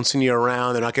like bouncing you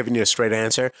around. They're not giving you a straight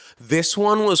answer. This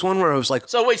one was one where I was like,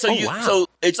 So wait, wow. so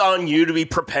it's on you to be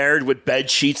prepared with bed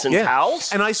sheets and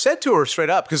towels? And I said to her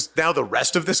straight up, because now the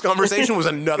rest of this conversation was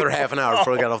another half an hour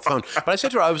before I got off the phone. But I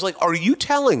said to her, I was like, are you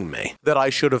telling me that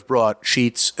I should have brought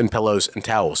sheets and pillows and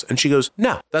towels? And she goes,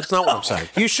 no, that's not what I'm saying.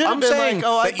 You should have been like,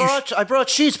 oh, I brought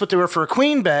sheets, but they were for a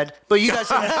queen bed, but you guys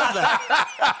didn't have that.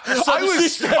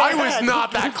 I was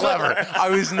not that clever. I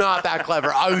was not that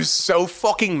clever. I was so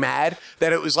fucking mad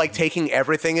that it was like taking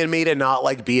everything in me to not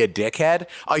like be a dickhead.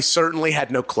 I certainly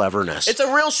had no cleverness. It's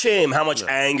a real shame how much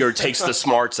anger takes the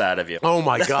smarts out of you. Oh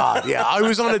my God. Yeah. I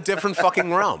was on a different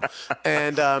fucking realm.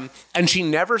 And she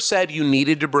never said you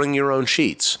needed to bring your own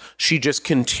sheets. She just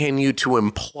continued to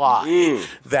imply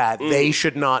that they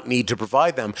should not need to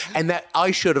provide them and that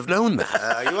I should have known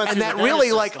that. And that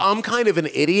really like, I'm kind of an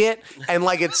idiot and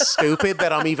like, it's stupid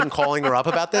that I'm even calling her up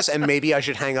about this and maybe I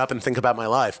should hang up and think about my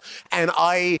life. And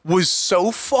I was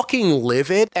so fucking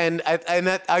livid. And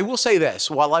I will say this,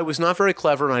 while I was not very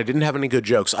clever and I didn't have any good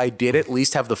jokes, I did at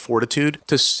least have the fortitude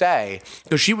to say,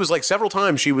 because she was like several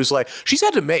times, she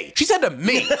said to me,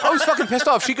 I was fucking pissed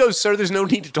off. She goes, sir, there's no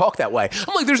need to talk that way.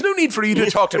 I'm like, there's no need for you to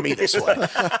talk to me this way.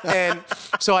 And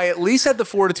so I at least had the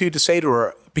fortitude to say to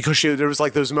her, because there was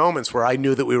like those moments where I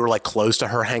knew that we were like close to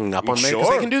her hanging up on me. Because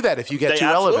they can do that if you get too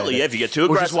elevated. Yeah, if you get too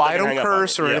aggressive. Which is why I don't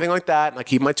curse or anything like that, and I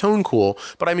keep my tone cool.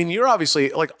 But I mean, you're obviously,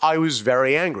 like, I was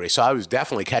very angry, so I was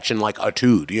definitely catching like a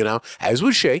tude, you know, as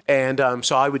was she. And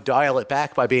so I would dial it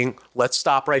back by being, let's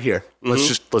stop right here. Let's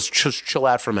just chill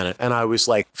out for a minute. And I was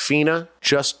like, Fina,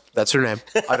 that's her name.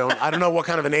 I don't know what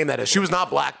kind of a name that is. She was not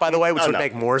black, by the way, which would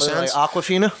make more sense. Like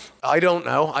Aquafina? I don't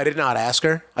know. I did not ask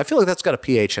her. I feel like that's got a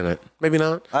PH in it. Maybe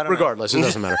not. Regardless, it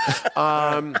doesn't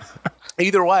matter.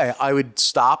 Either way, I would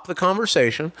stop the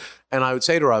conversation and I would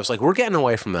say to her, I was like, we're getting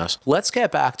away from this. Let's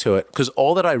get back to it because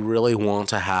all that I really want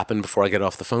to happen before I get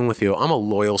off the phone with you, I'm a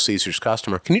loyal Caesars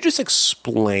customer. Can you just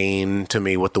explain to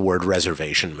me what the word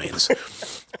reservation means?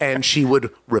 And she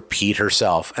would repeat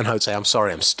herself. And I would say, I'm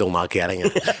sorry, I'm still not getting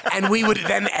it. And we would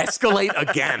then escalate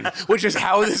again, which is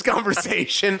how this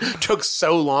conversation took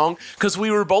so long because we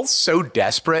were both so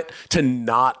desperate to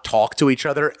not talk to each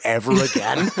other ever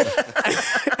again.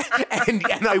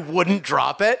 and I wouldn't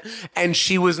drop it. And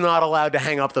she was not allowed to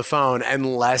hang up the phone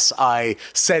unless I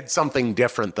said something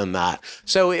different than that.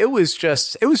 So it was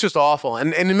just awful.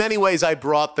 And in many ways, I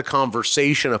brought the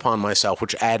conversation upon myself,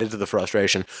 which added to the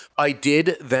frustration. I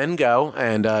did then go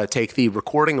and take the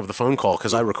recording of the phone call,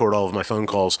 because I record all of my phone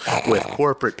calls with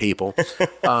corporate people.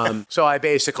 So I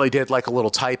basically did like a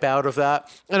little type out of that,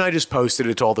 and I just posted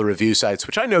it to all the review sites,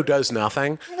 which I know does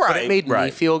nothing, but it made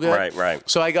me feel good. Right.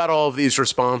 So I got all of these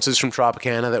responses from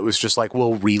Tropicana that was just like,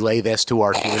 we'll relay this to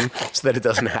our team so that it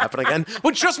doesn't happen again,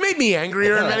 which just made me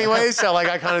angrier in many ways. So like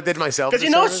I kind of did myself. Because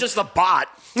it's just a bot.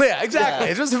 Yeah, exactly.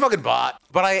 Yeah. It's just a fucking bot.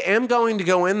 But I am going to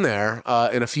go in there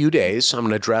in a few days. I'm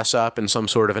going to dress up in some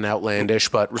sort of an outlandish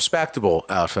but respectable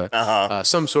outfit.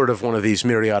 Some sort of one of these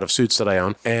myriad of suits that I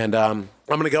own. And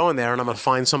I'm going to go in there and I'm going to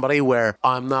find somebody where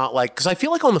I'm not like, because I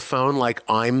feel like on the phone, like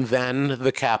I'm then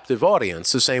the captive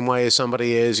audience, the same way as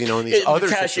somebody is, in these other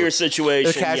cashier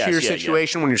situation. The cashier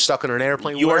situation when you're stuck in an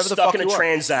airplane. You are stuck in a you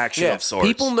transaction of sorts.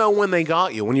 People know when they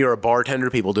got you. When you're a bartender,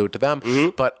 people do it to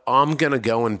them. But I'm going to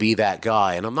go and be that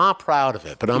guy. And I'm not proud of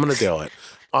it, but I'm going to do it.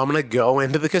 I'm going to go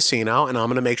into the casino and I'm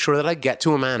going to make sure that I get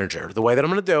to a manager. The way that I'm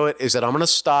going to do it is that I'm going to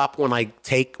stop when I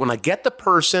get the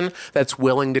person that's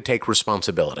willing to take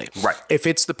responsibility. Right. If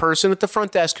it's the person at the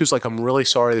front desk who's like, I'm really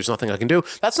sorry, there's nothing I can do,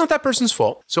 that's not that person's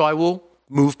fault. So I will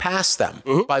move past them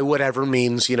by whatever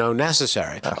means,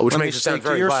 necessary, which makes it sound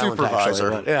very violent,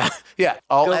 supervisor. Actually. Yeah.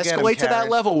 I'll Go escalate to that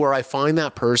level where I find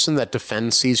that person that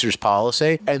defends Caesar's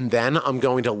policy, and then I'm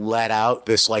going to let out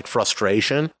this like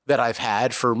frustration that I've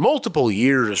had for multiple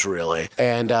years, really,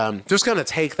 and just going to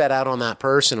take that out on that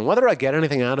person. Whether I get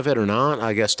anything out of it or not,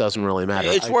 I guess doesn't really matter.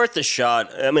 It's worth a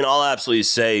shot. I mean, I'll absolutely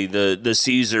say the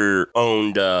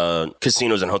Caesar-owned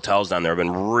casinos and hotels down there have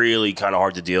been really kind of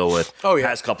hard to deal with the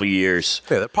past couple of years.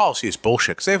 Yeah, their policy is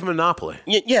bullshit because they have a monopoly.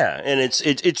 Yeah, and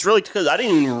it's really because I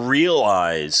didn't even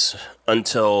realize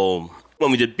until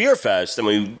when we did Beer Fest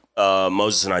and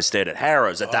Moses and I stayed at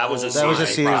Harrah's that was a Caesar. That was a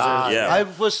Caesar. Yeah. I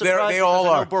was surprised. They all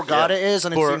are. Borgata is,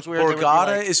 and it seems weird.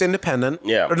 Borgata is independent.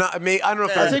 Yeah. Or not, I don't know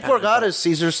if I think Borgata is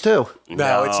Caesar's too.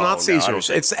 No, it's not Caesar's.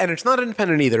 No, it's not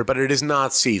independent either, but it is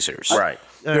not Caesar's. Right.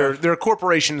 There are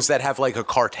corporations that have like a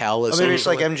cartel. Maybe it's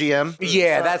like MGM.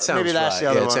 Yeah, that sounds maybe that's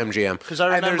right. the other It's one. MGM. Because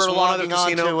I remember logging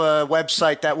on to a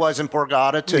website that wasn't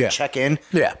Borgata to check in.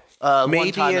 Yeah. Maybe Maybe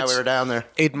one time that we were down there.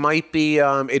 It might be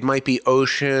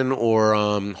Ocean or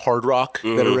Hard Rock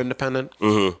that are independent.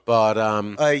 But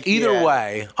either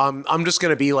way, I'm just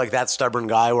gonna be like that stubborn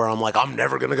guy where I'm like, I'm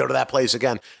never gonna go to that place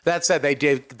again. That said, they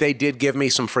did give me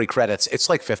some free credits. It's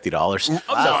like $50. So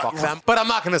fuck them. But I'm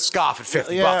not gonna scoff at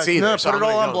 $50 either. No, so put it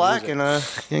all on black and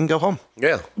you can go home.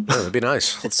 Yeah, that'd be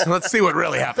nice. Let's see what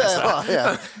really happens.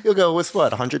 You'll go with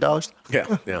what, $100? Yeah.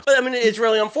 But I mean, it's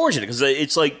really unfortunate because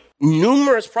it's like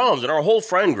numerous problems in our whole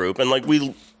friend group, and like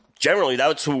we generally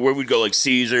that's where we'd go, like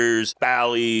Caesars,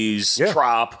 Bally's,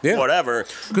 Trop, whatever,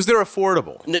 because they're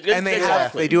affordable and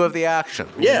they do have the action.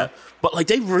 Yeah. But like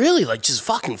they really like just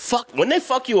fuck when they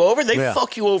fuck you over, they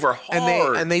fuck you over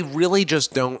hard. And they really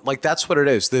just don't like. That's what it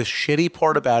is. The shitty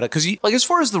part about it, because like as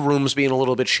far as the rooms being a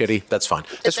little bit shitty, that's fine.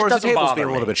 As far as the tables being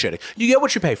a little bit shitty, you get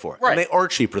what you pay for it. Right. And they are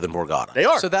cheaper than Borgata. They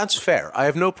are. So that's fair. I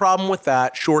have no problem with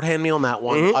that. Shorthand me on that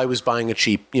one. I was buying a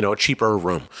cheaper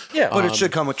room. Yeah, but it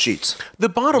should come with sheets. The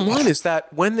bottom line is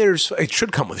that when it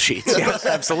should come with sheets. Yes,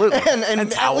 absolutely.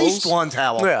 and at least one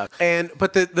towel. Yeah.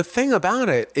 But the thing about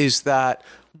it is that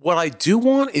what I do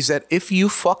want is that if you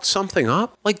fucked something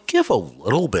up, like give a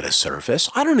little bit of service.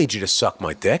 I don't need you to suck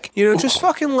my dick. Just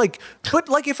fucking like, but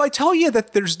like if I tell you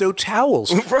that there's no towels,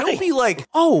 don't be like,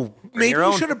 oh, maybe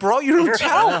you should have brought your own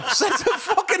towels. That's a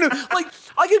fucking, like,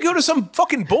 I could go to some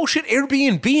fucking bullshit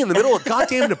Airbnb in the middle of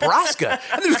goddamn Nebraska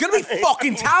and there's going to be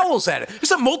fucking towels at it.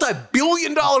 It's a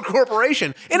multi-billion-dollar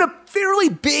corporation in a fairly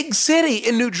big city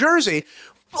in New Jersey.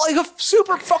 Like a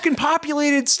super fucking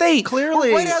populated state.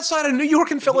 Clearly. We're right outside of New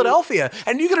York and Philadelphia.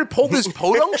 And you're going to pull this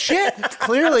podunk shit?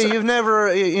 Clearly, you've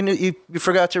never, you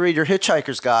forgot to read your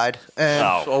hitchhiker's guide. And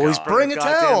always bring a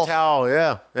towel. Towel.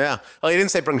 Yeah. Well, you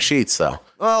didn't say bring sheets, though.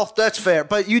 Well, that's fair.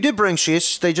 But you did bring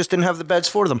sheets. They just didn't have the beds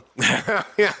for them.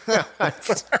 Yeah.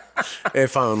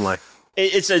 If only.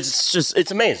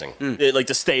 It's amazing, like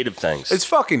the state of things. It's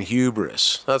fucking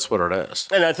hubris. That's what it is.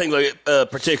 And I think, like,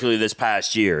 particularly this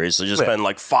past year, it's just been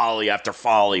like folly after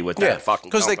folly with that fucking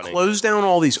company. Because they closed down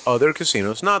all these other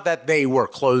casinos. Not that they were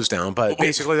closed down, but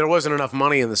basically there wasn't enough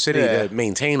money in the city to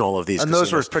maintain all of these and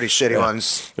casinos. Those were pretty shitty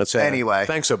ones. That's it. Anyway.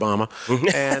 Thanks, Obama.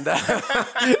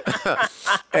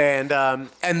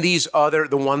 and these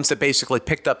the ones that basically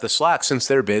picked up the slack, since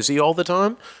they're busy all the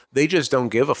time, They just don't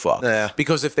give a fuck. Yeah.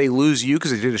 Because if they lose you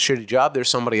because they did a shitty job, there's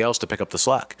somebody else to pick up the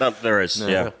slack. There is,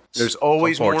 yeah. There's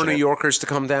always more New Unfortunate. Yorkers to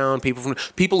come down.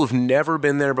 People who've never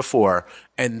been there before,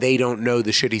 and they don't know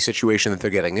the shitty situation that they're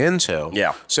getting into.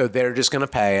 Yeah. So they're just going to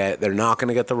pay it. They're not going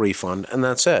to get the refund, and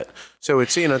that's it. So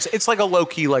it's it's like a low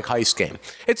key like heist game.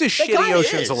 It's a It shitty kinda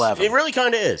Ocean's is. 11. It really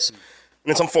kind of is.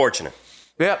 And it's unfortunate.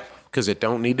 Yep. Because it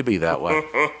don't need to be that way.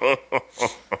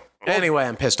 Anyway,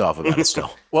 I'm pissed off about it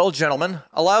still. Well, gentlemen,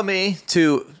 allow me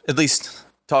to at least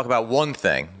talk about one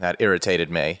thing that irritated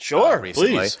me. Sure,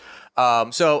 recently. please.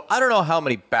 So I don't know how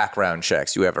many background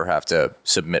checks you ever have to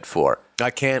submit for. I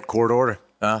can't court order.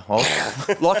 Well,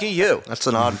 lucky you. That's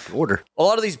an odd order. A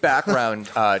lot of these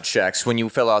background checks, when you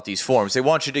fill out these forms, they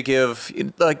want you to give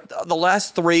like the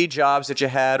last 3 jobs that you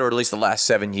had, or at least the last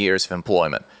 7 years of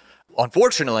employment.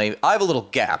 Unfortunately, I have a little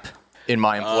gap in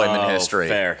my employment history.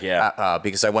 Fair, yeah.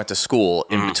 Because I went to school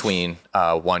in between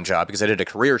one job because I did a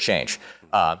career change.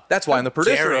 That's why I'm the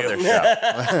producer of this show.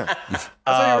 I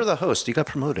thought you were the host. You got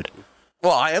promoted.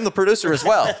 Well, I am the producer as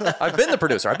well. I've been the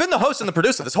producer. I've been the host and the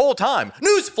producer this whole time.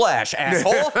 Newsflash,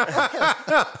 asshole.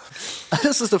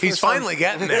 This is the first He's finally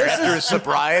getting there after his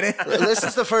sobriety. This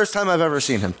is the first time I've ever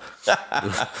seen him.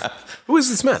 Who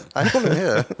is this man? I don't know.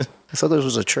 Yeah. I thought this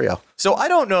was a trio. So I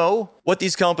don't know what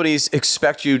these companies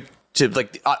expect you to,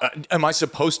 like, am I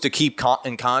supposed to keep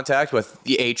in contact with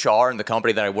the HR and the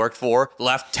company that I worked for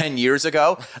left 10 years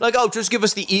ago? Like, oh, just give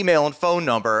us the email and phone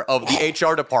number of the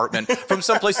HR department from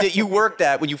someplace that you worked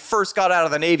at when you first got out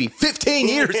of the Navy 15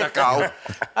 years ago.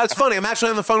 That's funny. I'm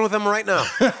actually on the phone with him right now.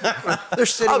 They're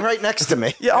sitting right next to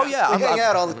me. Yeah, oh yeah. We hang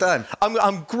out all the time.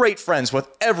 I'm great friends with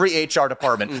every HR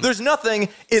department. There's nothing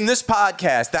in this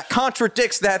podcast that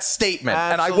contradicts that statement,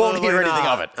 and I won't hear anything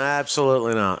of it.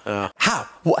 Absolutely not. Yeah. How?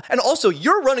 What? And also,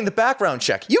 you're running the background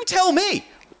check. You tell me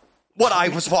what I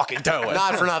was fucking doing.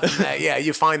 Not for nothing. Yeah,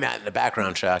 you find that in the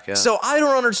background check. Yeah. So I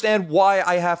don't understand why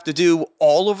I have to do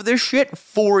all of this shit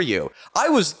for you. I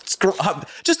was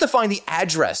just to find the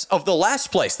address of the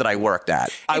last place that I worked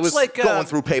at. I was like, going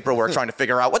through paperwork trying to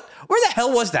figure out where the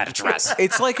hell was that address.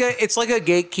 It's like a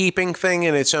gatekeeping thing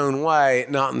in its own way,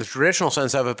 not in the traditional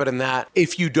sense of it, but in that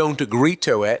if you don't agree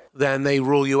to it, then they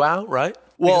rule you out, right?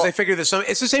 Well, because they figure there's some.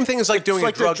 It's the same thing as like doing It's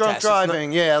like a drug drunk test. It's not-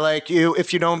 driving. Yeah, like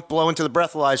if you don't blow into the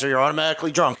breathalyzer, you're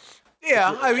automatically drunk.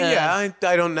 Yeah, I mean,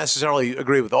 I don't necessarily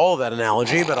agree with all of that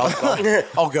analogy, but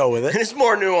I'll go with it. There's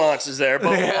more nuances there,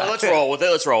 but let's roll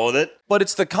with it. But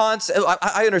it's the concept.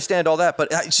 I understand all that, but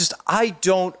it's just I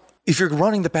don't. If you're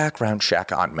running the background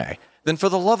check on me, then for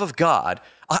the love of God,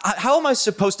 how am I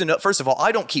supposed to know? First of all,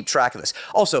 I don't keep track of this.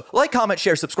 Also, like, comment,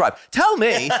 share, subscribe. Tell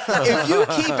me if you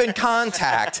keep in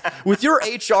contact with your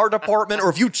HR department, or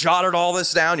if you jotted all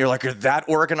this down, you're that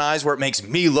organized where it makes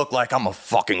me look like I'm a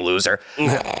fucking loser.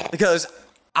 Because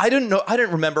I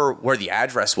didn't remember where the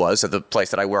address was of the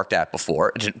place that I worked at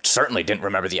before. Certainly didn't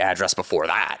remember the address before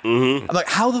that. I'm like,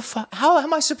 how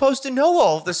am I supposed to know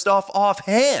all of this stuff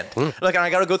offhand? Like, and I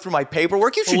got to go through my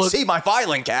paperwork. You should see my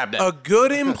filing cabinet. A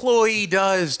good employee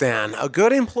does, Dan. A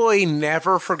good employee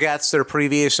never forgets their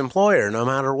previous employer, no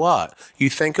matter what. You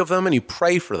think of them and you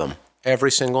pray for them every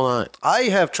single night. I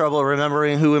have trouble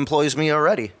remembering who employs me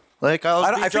already. Like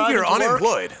I think you're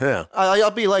unemployed. Yeah. I'll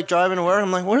be like driving to work.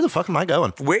 I'm like, where the fuck am I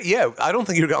going? I don't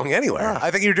think you're going anywhere. I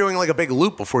think you're doing like a big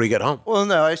loop before you get home. Well,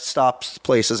 no, I stop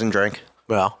places and drink.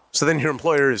 Well, so then your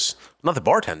employer is not the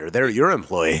bartender. They're your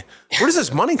employee. Where does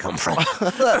this money come from?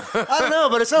 I don't know,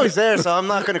 but it's always there, so I'm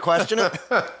not going to question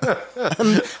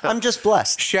it. I'm just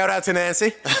blessed. Shout out to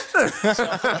Nancy.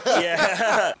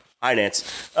 Yeah. Hi,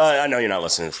 Nance. I know you're not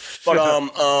listening, but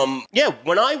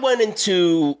when I went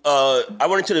into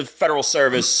the federal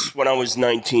service when I was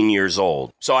 19 years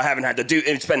old. So I haven't had to do.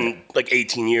 It's been like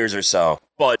 18 years or so,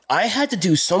 but I had to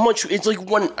do so much. It's like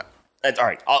all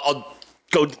right, I'll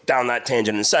go down that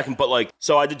tangent in a second, but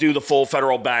so I had to do the full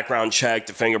federal background check,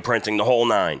 the fingerprinting, the whole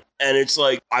nine, and it's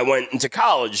like I went into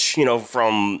college,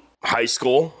 from high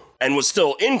school. And was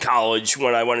still in college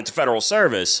when I went into federal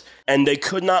service, and they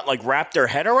could not wrap their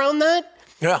head around that.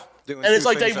 Yeah. And it's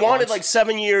like they wanted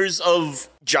 7 years of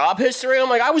job history. I'm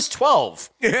like, I was 12.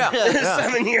 Yeah.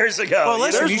 7 years ago. Well,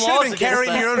 listen, you should have been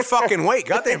carrying your own fucking weight.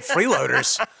 Goddamn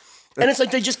freeloaders. And it's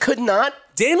like they just could not.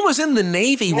 Dan was in the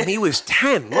Navy when he was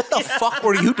 10. What the fuck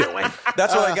were you doing?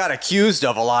 That's what I got accused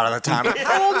of a lot of the time.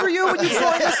 How old were you when you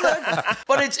joined this thing?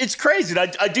 But it's crazy.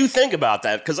 I do think about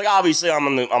that because obviously I'm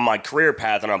on my career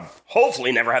path and I'll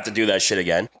hopefully never have to do that shit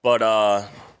again. But I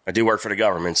do work for the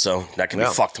government, so that can be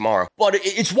fucked tomorrow. But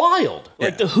it's wild.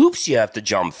 Like the hoops you have to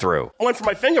jump through. I went for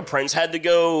my fingerprints, had to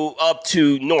go up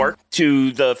to Newark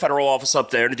to the federal office up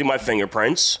there to do my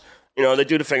fingerprints. You know, they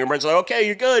do the fingerprints, like, okay,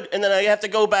 you're good. And then I have to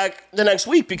go back the next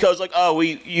week because, like, oh,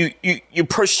 you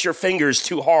pushed your fingers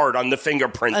too hard on the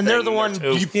fingerprint And thing. they're the one.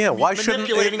 Why shouldn't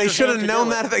they should have known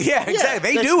that? Yeah,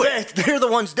 exactly. They do it. They're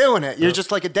the ones doing it. You're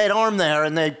just like a dead arm there,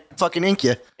 and they fucking ink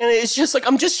you. And it's just like,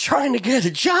 I'm just trying to get a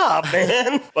job,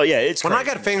 man. But yeah, it's When crazy.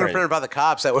 I got fingerprinted by the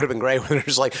cops, that would have been great. When they're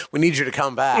just like, we need you to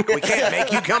come back. We can't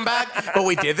make you come back, but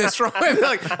we did this wrong.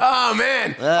 Like, oh,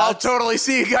 man, I'll totally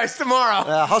see you guys tomorrow.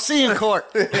 I'll see you in court.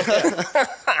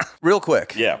 Real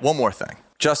quick. Yeah. One more thing.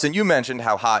 Justin, you mentioned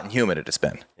how hot and humid it has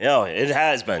been. Yeah, it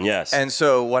has been, yes. And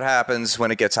so what happens when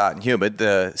it gets hot and humid?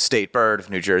 The state bird of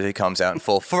New Jersey comes out in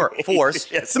full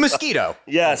force. Yes. The mosquito.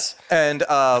 Yes. And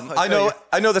I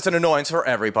know that's an annoyance for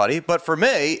everybody, but for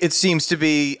me, it seems to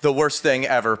be the worst thing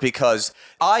ever because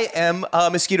I am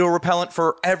mosquito repellent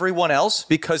for everyone else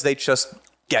because they just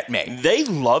get me. They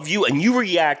love you, and you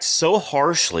react so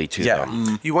harshly to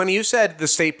them. When you said the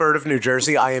state bird of New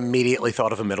Jersey, I immediately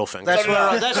thought of a middle finger. That's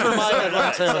where my head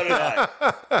went So to. did I.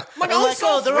 I'm like,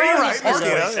 oh, they're all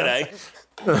right. Today.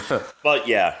 But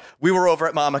yeah. We were over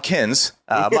at Mama Kin's.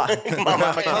 Mama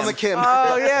Kim.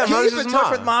 Oh, yeah, Moses'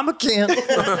 mom. Mama Kim.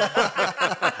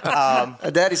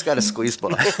 Daddy's got a squeeze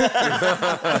box.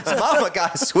 Mama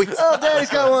got a sweet. Oh,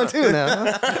 Daddy's got one too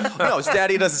now. No, his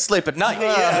daddy doesn't sleep at night.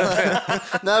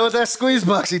 Not with that squeeze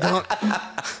box, he don't.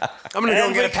 I'm going to go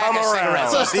and get a pack of come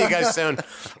cigarettes. around. I'll see you guys soon.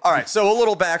 All right, so a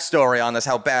little backstory on this,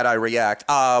 how bad I react.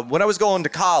 When I was going to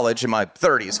college in my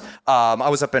 30s, I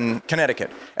was up in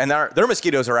Connecticut, and their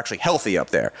mosquitoes are actually healthy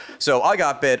up there. So I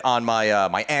got bit on my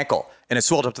my ankle, and it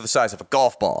swelled up to the size of a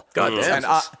golf ball. God damn. And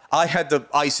I had to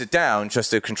ice it down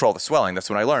just to control the swelling. That's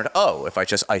when I learned, if I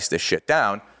just ice this shit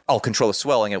down, I'll control the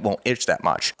swelling. It won't itch that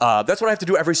much. That's what I have to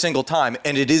do every single time,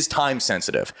 and it is time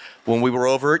sensitive. When we were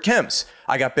over at Kim's,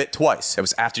 I got bit twice. It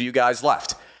was after you guys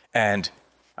left, and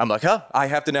I'm like, I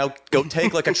have to now go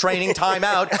take like a training time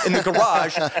out in the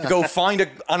garage, go find an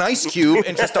ice cube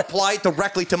and just apply it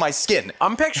directly to my skin.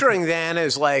 I'm picturing Dan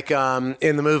as like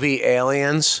in the movie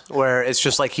Aliens, where it's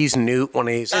just like he's Newt when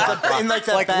he's in like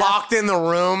that bath. locked in the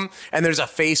room, and there's a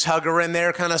face hugger in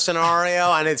there kind of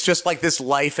scenario, and it's just like this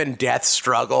life and death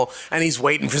struggle, and he's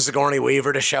waiting for Sigourney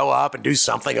Weaver to show up and do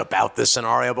something about this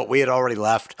scenario, but we had already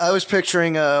left. I was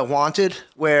picturing Wanted,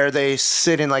 where they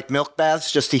sit in like milk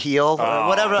baths just to heal or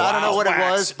whatever. I don't know what it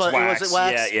was, but was it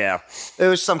wax? Yeah. It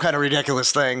was some kind of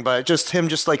ridiculous thing, but just him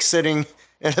just like sitting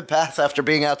in a bath after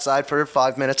being outside for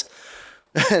 5 minutes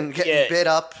and getting bit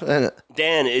up.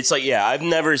 Dan, it's like, I've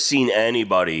never seen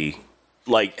anybody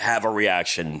like have a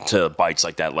reaction to bites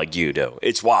like that like you do.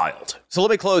 It's wild. So let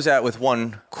me close out with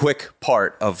one quick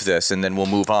part of this, and then we'll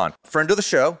move on. Friend of the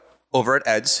show over at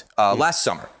Ed's last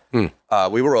summer.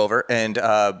 We were over, and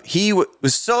he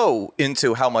was so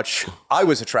into how much I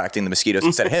was attracting the mosquitoes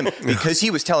instead of him because he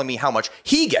was telling me how much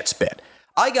he gets bit.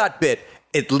 I got bit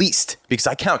at least, because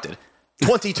I counted,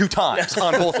 22 times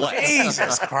on both legs.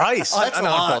 Jesus Christ. That's a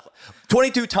lot.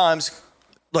 22 times,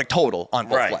 like, total on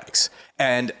both legs.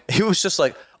 And he was just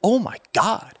like, oh my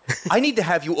God, I need to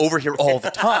have you over here all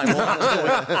the time while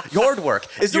I'm doing yard work.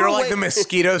 You're like the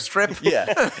mosquito strip?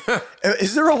 Yeah.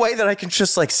 Is there a way that I can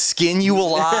just like skin you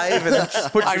alive and then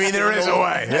just put your there is a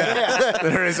way. Yeah.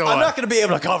 There is a way. I'm not going to be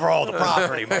able to cover all the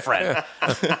property, my friend.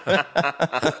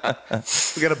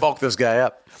 We got to bulk this guy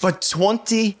up. But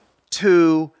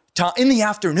 22 times in the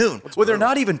afternoon, where they're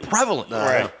not even prevalent.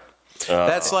 Right.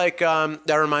 That's like,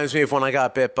 that reminds me of when I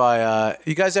got bit by,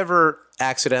 you guys ever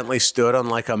accidentally stood on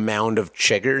like a mound of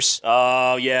chiggers?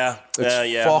 Oh, yeah.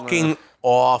 It's fucking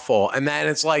awful. And then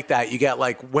it's like that. You get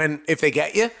like, if they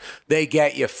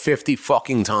get you 50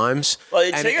 fucking times. Well,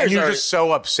 and you're just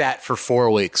so upset for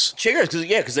 4 weeks. Chiggers,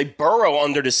 because they burrow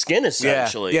under the skin,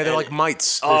 essentially. Yeah, they're like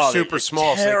mites. They're super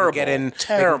small, terrible, so they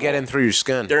can get in through your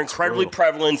skin. They're incredibly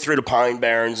prevalent through the Pine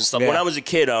Barrens and stuff. Yeah. When I was a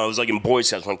kid, I was like in Boy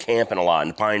Scouts, went camping a lot in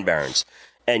the Pine Barrens.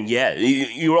 And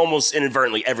you almost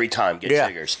inadvertently every time get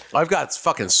chiggers. I've got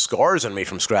fucking scars on me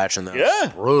from scratching those. Yeah.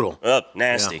 It's brutal.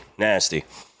 Nasty.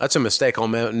 That's a mistake I'll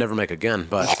never make again.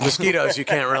 But mosquitoes, you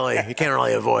can't really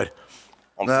avoid.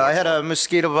 I had a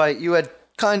mosquito bite. You had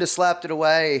kind of slapped it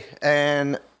away,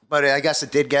 but I guess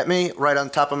it did get me right on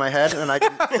top of my head, and I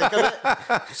didn't think of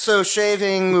it. So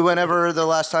shaving, whenever the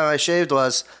last time I shaved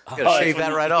was, You gotta shave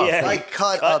that right off. Yeah. I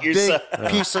cut a big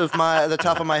piece of the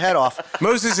top of my head off.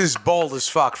 Moses is bold as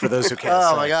fuck for those who can't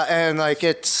Oh see. my God, and like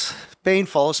it's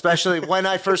painful, especially when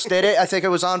I first did it. I think it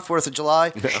was on 4th of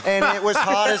July, and it was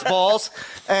hot as balls,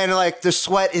 and like the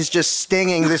sweat is just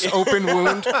stinging this open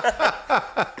wound.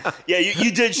 Yeah,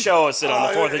 you did show us it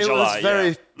on the 4th of July. It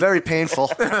was very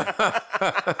painful.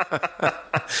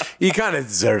 You kind of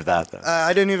deserve that, though.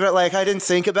 I didn't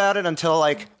think about it until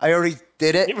like I already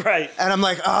did it. Right. And I'm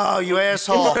like, oh, you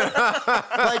asshole.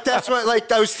 Like that's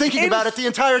what I was thinking about it the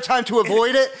entire time to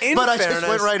avoid it, but I just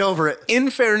went right over it. In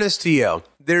fairness to you,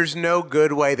 there's no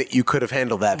good way that you could have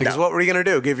handled that, because what were you going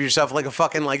to do? Give yourself like a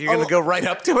fucking, like you're going to go right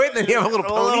up to it and then you have a little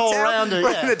ponytail around it,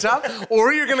 right at the top?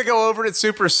 Or you're going to go over it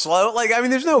super slow? Like, I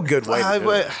mean, there's no good way to do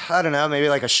it. I don't know, maybe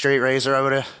like a straight razor I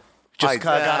would have just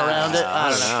got around it. I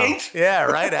don't know. Yeah,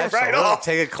 right. Absolutely. off.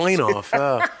 Take it clean off.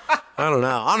 Oh, I don't know.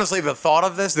 Honestly, the thought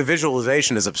of this, the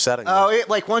visualization is upsetting.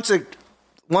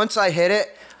 Once I hit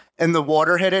it and the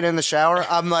water hit it in the shower,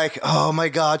 I'm like, oh my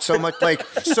God, so much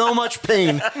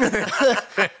pain.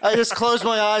 I just closed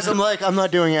my eyes. I'm like, I'm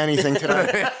not doing anything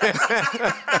today.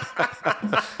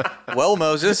 Well,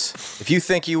 Moses, if you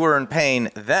think you were in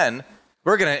pain then,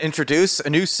 we're going to introduce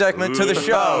a new segment to the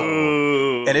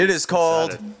show. And it is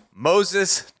called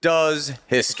Moses Does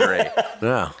History.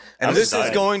 Yeah. And this is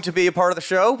going to be a part of the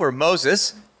show where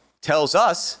Moses tells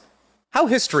us how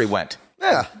history went.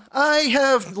 Yeah, I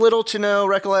have little to no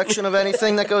recollection of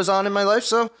anything that goes on in my life,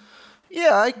 so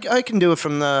yeah, I can do it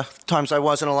from the times I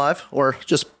wasn't alive or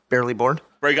just barely born.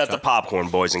 Break out the popcorn,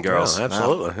 boys and girls. Oh,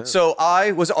 absolutely. So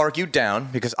I was argued down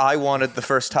because I wanted the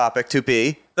first topic to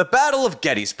be the Battle of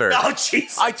Gettysburg. Oh,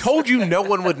 jeez. I told you no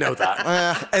one would know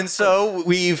that. And so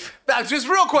we've... Now, just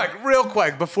real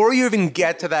quick, before you even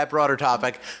get to that broader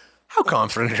topic, how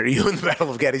confident are you in the Battle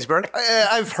of Gettysburg?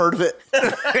 I've heard of it.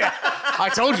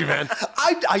 I told you, man.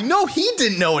 I know he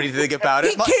didn't know anything about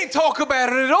it. He can't talk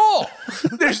about it at all.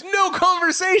 There's no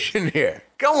conversation here.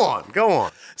 Go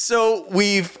on. So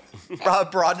we've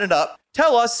brought it up.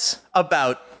 Tell us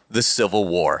about the Civil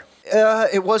War.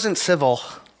 It wasn't civil.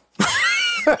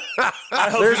 I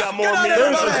hope you got more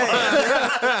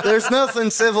meat. There's nothing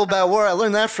civil about war. I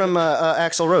learned that from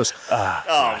Axl Rose.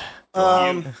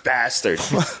 You bastard.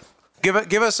 Give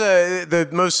us the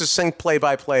most succinct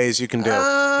play-by-plays you can do.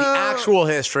 The actual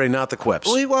history, not the quips.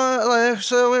 We're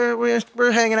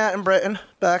hanging out in Britain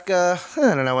back. I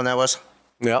don't know when that was.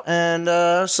 Yep.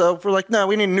 And so we're like, no,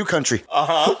 we need a new country.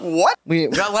 What?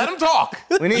 Now let him talk.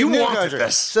 We need you a new wanted country.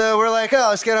 this. So we're like, oh,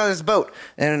 let's get on this boat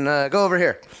and go over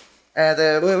here.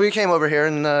 And we came over here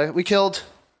and we killed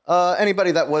anybody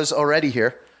that was already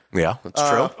here. Yeah, that's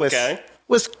true.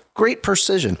 With great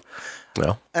precision.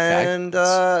 Well, And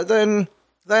then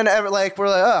we're like,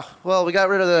 oh, well, we got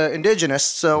rid of the indigenous,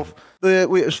 so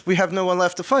we have no one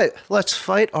left to fight. Let's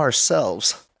fight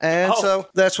ourselves. And so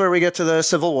that's where we get to the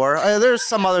Civil War. There's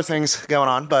some other things going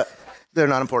on, but they're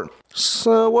not important.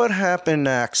 So what happened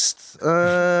next?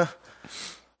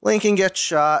 Lincoln gets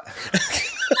shot.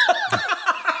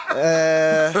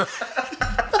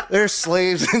 There's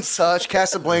slaves and such.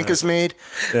 Casablanca's made.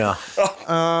 yeah.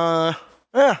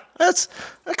 Yeah, that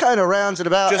kind of rounds it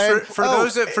about. Just for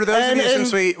those of you,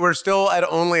 since we're still at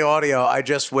only audio, I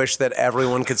just wish that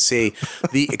everyone could see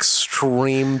the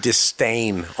extreme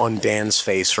disdain on Dan's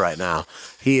face right now.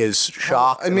 He is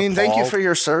shocked. Thank you for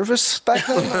your service back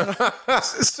then.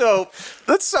 So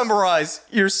let's summarize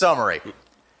your summary.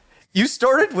 You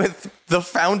started with the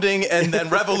founding and then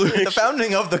the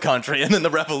founding of the country and then the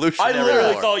I Revolutionary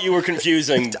literally War. thought you were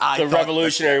confusing the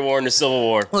Revolutionary War and the Civil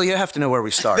War. Well, you have to know where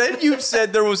we start. Then you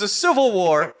said there was a Civil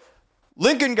War.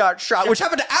 Lincoln got shot, which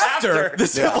happened after the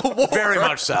Civil War. Very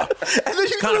much so. And then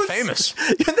you Kind of threw famous.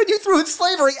 And then you threw in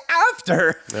slavery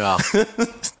after. Yeah.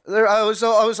 I was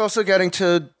also getting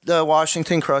to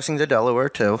Washington crossing the Delaware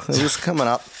too. It was coming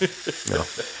up.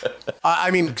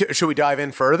 Should we dive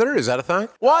in further? Is that a thing?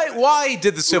 Why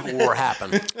did the Civil War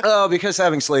happen? Oh, because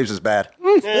having slaves is bad.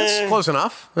 That's close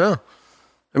enough. Yeah.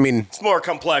 It's more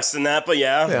complex than that, but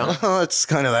yeah. Yeah. It's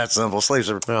kind of that simple. Slaves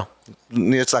are. Yeah.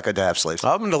 It's not good to have slaves.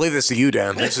 I'm going to leave this to you,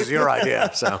 Dan. This is your idea.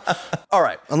 So, All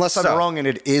right. Unless I'm wrong and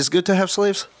it is good to have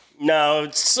slaves. No,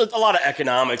 it's a lot of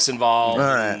economics involved.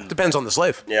 All right. depends on the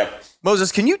slave. Yeah.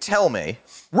 Moses, can you tell me,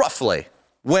 roughly,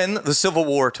 when the Civil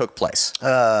War took place?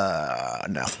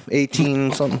 No.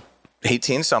 18 something.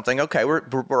 18-something. Okay,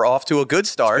 we're off to a good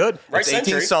start. Good. Right It's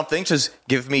century. 18-something. Just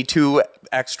give me two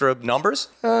extra numbers.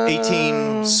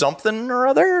 18-something or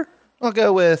other? I'll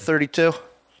go with 32.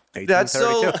 That's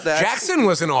so... 1832. Jackson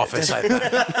was in office, I think.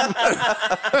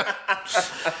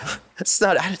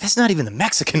 That's not even the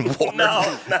Mexican War. No.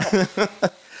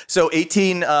 So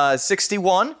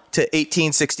 1861 to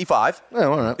 1865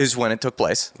 all right. is when it took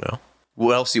place. No.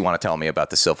 What else do you want to tell me about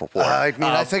the Civil War? I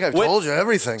think I've told you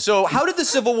everything. So how did the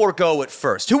Civil War go at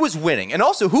first? Who was winning? And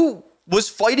also, who was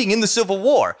fighting in the Civil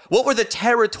War? What were the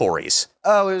territories?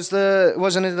 Oh,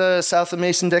 wasn't it the south of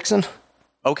Mason-Dixon?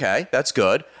 Okay, that's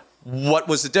good. What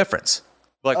was the difference?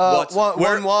 Like what?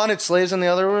 One wanted slaves and the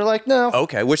other were like, no.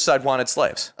 Okay, which side wanted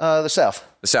slaves? The South.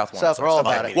 The South wanted South were all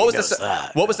slaves. about it. What was knows the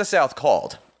that. What was the South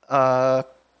called?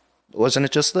 Wasn't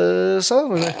it just the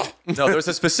South? No, there was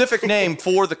a specific name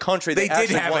for the country. They did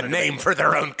actually have a wanted to name be. for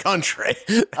their own country.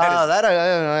 That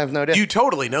I have no idea. You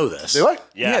totally know this. Do I?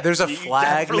 Yeah, there's a you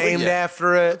flag definitely- named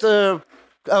after it. The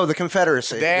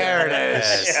Confederacy. There it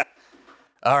is. Yeah.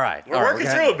 All right. We're working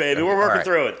through it, baby. We're working right.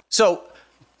 through it. So,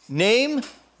 name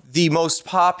the most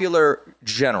popular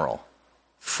general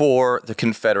for the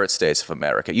Confederate States of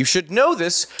America. You should know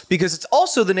this because it's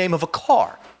also the name of a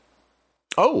car.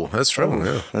 Oh, that's true.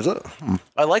 Yeah. Is it?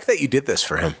 I like that you did this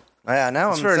for him. Yeah, now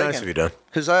It's I'm very thinking. nice of you, Don.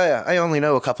 Because I only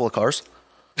know a couple of cars.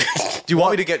 Do you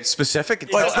want me to get specific?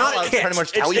 Well, it's not I'll Kit. pretty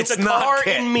much tell you. It's a not car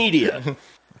Kit. in media.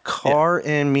 Car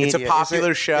in media. It's a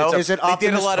popular show. Is it They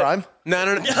did a Optimus lot Prime? of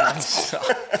no.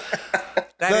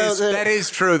 That is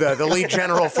true though. The lead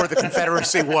general for the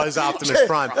Confederacy was Optimus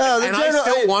Prime, the and general- I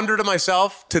still wonder to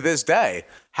myself to this day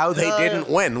how they didn't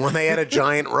win when they had a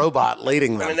giant robot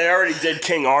leading them. I mean, they already did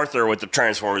King Arthur with the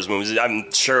Transformers movies.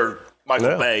 I'm sure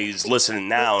Michael Bay is listening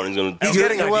now and is going to. He's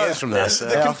getting ideas from this. The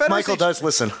Yeah, Confederacy- Michael does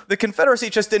listen. The Confederacy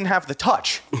just didn't have the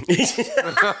touch.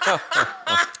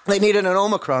 They needed an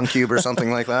Omicron cube or something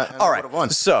like that. All right.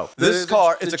 So this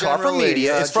car, it's a car from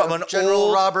media. It's from an General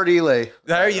old. Robert E. Lee.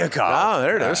 There you go. Oh,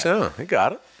 there it is. Yeah, you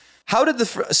got it. How did the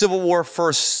Civil War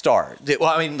first start? Well,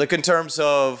 I mean, like in terms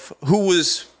of who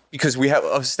was, because we have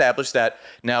established that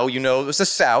now you know it was the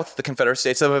South, the Confederate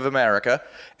States of America,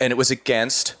 and it was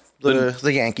against The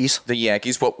Yankees. the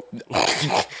Yankees. What? Can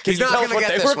He's you not tell us going to what get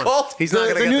they this were one. called? He's not going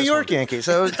to The get New this York one. Yankees.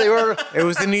 So they were. It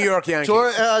was the New York Yankees.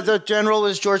 The general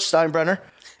was George Steinbrenner.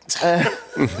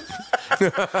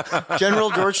 General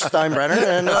George Steinbrenner.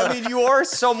 And, I mean, you are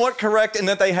somewhat correct in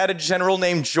that they had a general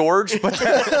named George, but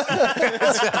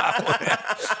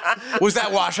Was that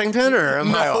Washington or am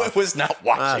I no, off? it was not Ah,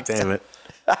 Washington. damn it.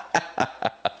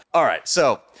 All right,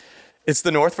 so it's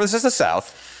the North versus the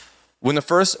South. When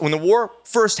the war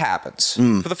first happens,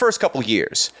 for the first couple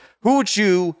years, who would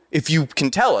you, if you can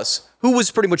tell us, who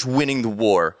was pretty much winning the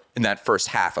war in that first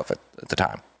half of it at the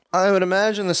time? I would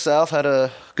imagine the South had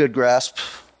a good grasp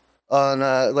on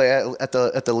at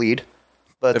the lead,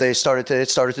 but it started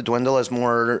to dwindle as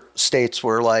more states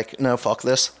were like, no, fuck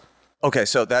this. Okay,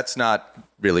 so that's not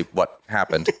really what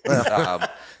happened.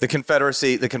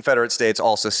 The Confederate States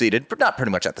all seceded, but not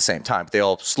pretty much at the same time. They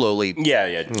all slowly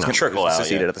trickle out.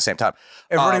 seceded at the same time.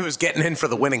 Everybody was getting in for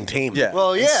the winning team. Yeah.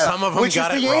 Well, And yeah, some of them which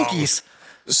got is the it wrong. Yankees.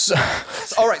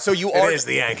 All right, so you It are is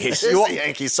the Yankees. It's the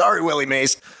Yankees. Sorry, Willie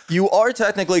Mays. you are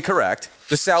technically correct.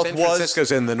 The South San was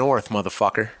Francisco's in the north,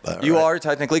 motherfucker. you are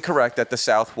technically correct that the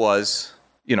South was,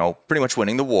 pretty much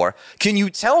winning the war. Can you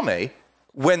tell me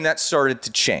when that started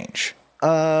to change?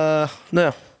 No,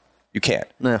 You can't.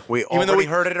 no. We Even though already we-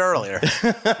 heard it earlier.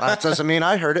 That doesn't mean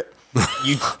I heard it.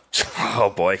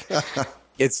 Oh boy.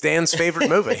 It's Dan's favorite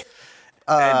movie.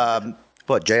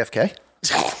 What, JFK?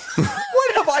 When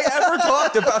have I ever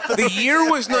talked about The year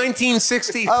was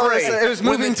 1963. Oh, it was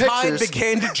when Moving the tide Pictures.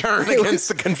 began to turn against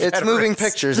the Confederates. It's Moving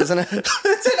Pictures, isn't it?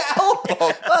 It's an album.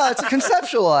 Oh, it's a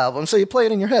conceptual album, so you play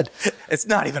it in your head. It's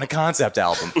not even a concept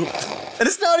album. And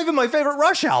it's not even my favorite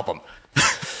Rush album.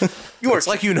 It's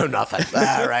like you know nothing.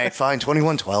 All right, fine,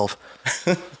 2112.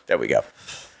 There we go.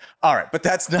 All right, but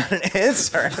that's not an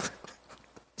answer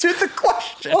to the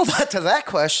question. Well, not to that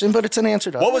question, but it's an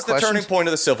answer to What other was the turning questions. point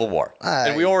of the Civil War?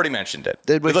 And we already mentioned it.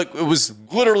 Did we? It was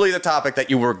literally the topic that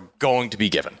you were going to be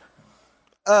given.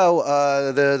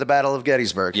 Oh, the Battle of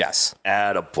Gettysburg. Yes.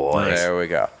 Attaboy. There we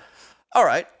go. All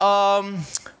right.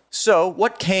 So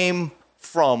what came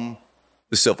from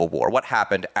the Civil War? What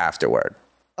happened afterward?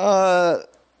 A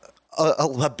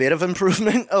bit of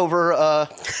improvement over,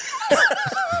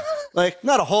 like,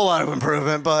 not a whole lot of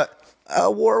improvement, but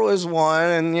war was won,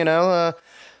 and,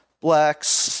 blacks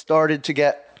started to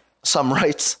get some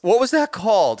rights. What was that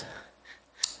called?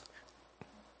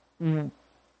 What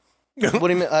do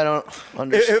you mean? I don't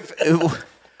understand.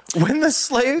 When the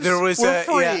slaves There was were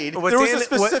a- yeah, freed, what there was Dan- a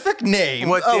specific name.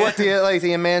 What Oh, Dan- what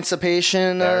the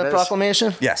Emancipation There it is.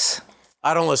 Proclamation? Yes.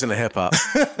 I don't listen to hip hop.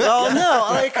 Well, no,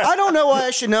 like I don't know why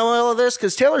I should know all of this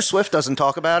because Taylor Swift doesn't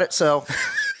talk about it. So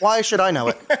why should I know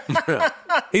it?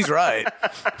 He's right.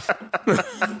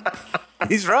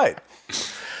 He's right.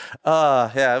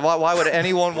 Yeah. Why would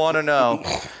anyone want to know?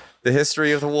 The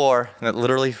history of the war that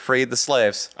literally freed the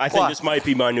slaves. I think this might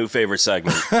be my new favorite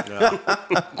segment.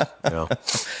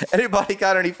 Anybody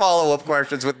got any follow-up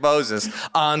questions with Moses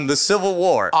on the Civil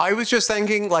War? I was just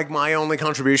thinking, like, my only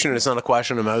contribution, and it's not a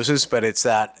question to Moses, but it's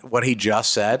that what he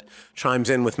just said chimes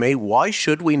in with me. Why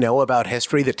should we know about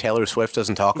history that Taylor Swift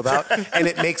doesn't talk about? And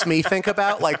it makes me think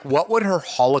about, like, what would her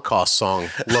Holocaust song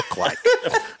look like?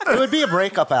 It would be a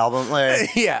breakup album. Like,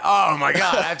 Yeah. Oh, my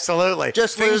God. Absolutely.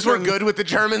 Just Things were losing- good with the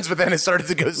Germans, but then it started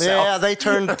to go south. yeah, they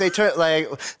turned like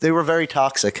they were very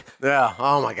toxic. Yeah.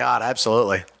 Oh, my God.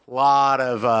 Absolutely. A lot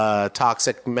of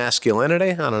toxic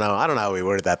masculinity. I don't know how we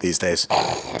word that these days.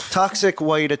 Toxic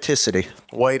whiteicity.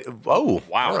 White. Oh,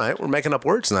 Wow. All right. We're making up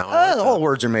words now. All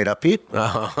words are made up, Pete. We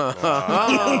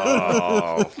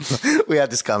had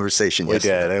this conversation We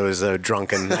yesterday. did. It was a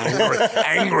drunken,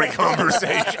 angry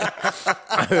conversation.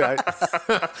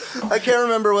 I can't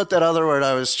remember what that other word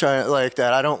I was trying like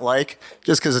that I don't like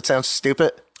just because it sounds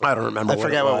stupid. I don't remember. I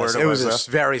forget what word it It was was,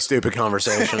 a very stupid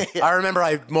conversation. I remember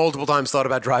I multiple times thought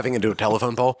about driving into a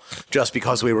telephone pole just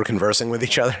because we were conversing with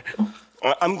each other.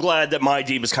 I'm glad that my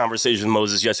deepest conversation with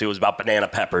Moses yesterday was about banana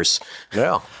peppers.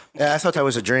 Yeah. Yeah, I thought that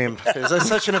was a dream. Because that's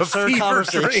such an absurd fever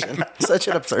conversation. dream. Such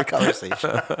an absurd conversation.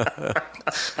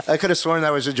 I could have sworn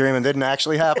that was a dream and didn't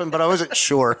actually happen, but I wasn't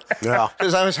sure. Yeah.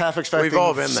 Because I was half expecting We've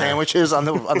all been there. sandwiches on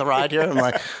the ride here. I'm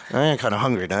like, I am kind of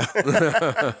hungry now.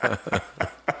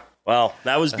 Well,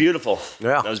 that was beautiful.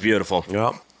 Yeah. That was beautiful.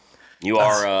 Yeah. You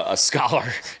are a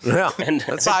scholar. Yeah. And-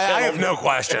 I have no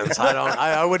questions.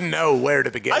 I wouldn't know where to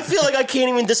begin. I feel like I can't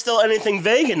even distill anything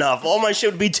vague enough. All my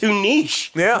shit would be too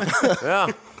niche. Yeah. Yeah.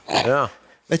 Yeah.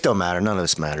 It don't matter. None of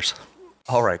this matters.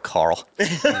 All right, Carl.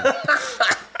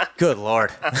 Good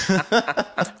Lord.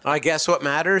 I guess what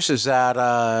matters is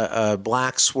that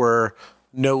blacks were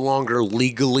no longer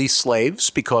legally slaves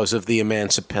because of the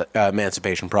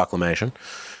Emancipation Proclamation,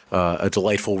 a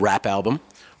delightful rap album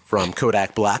from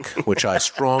Kodak Black, which I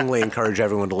strongly encourage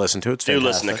everyone to listen to. It's Do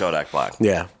fantastic. listen to Kodak Black.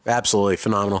 Yeah, absolutely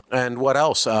phenomenal. And what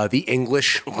else? The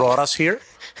English brought us here,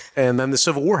 and then the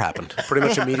Civil War happened pretty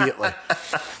much immediately.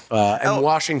 And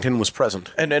Washington was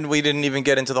present. And then we didn't even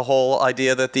get into the whole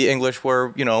idea that the English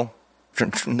were,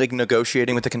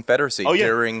 negotiating with the Confederacy Oh, yeah.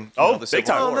 during Oh, the big Civil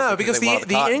time. War. Well, no, because they wanted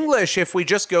the cotton. English, if we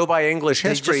just go by English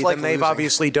history, just like then they've losing.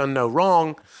 obviously done no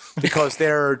wrong because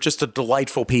they're just a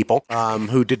delightful people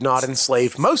who did not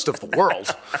enslave most of the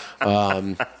world.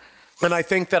 And I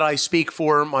think that I speak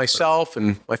for myself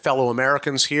and my fellow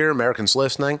Americans here, Americans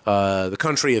listening, the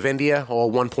country of India,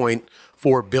 all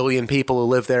 1.4 billion people who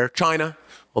live there, China,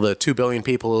 well, the 2 billion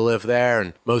people who live there,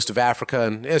 and most of Africa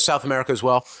and South America as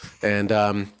well, and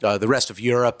the rest of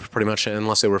Europe, pretty much,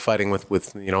 unless they were fighting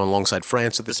with alongside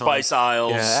France at the time. Spice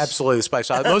Isles. Yeah, absolutely, the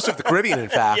Spice Isles. Most of the Caribbean, in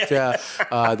fact. Yeah,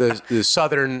 the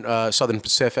Southern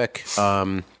Pacific.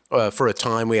 For a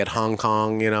time, we had Hong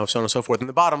Kong, so on and so forth. And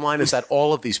the bottom line is that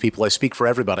all of these people, I speak for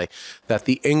everybody, that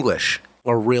the English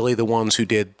are really the ones who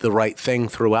did the right thing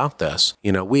throughout this.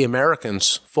 We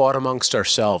Americans fought amongst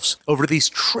ourselves over these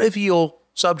trivial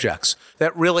subjects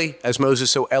that really, as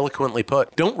Moses so eloquently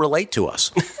put, don't relate to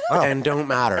us and don't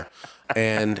matter.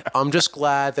 And I'm just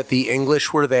glad that the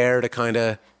English were there to kind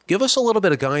of give us a little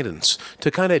bit of guidance,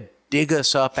 to kind of dig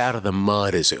us up out of the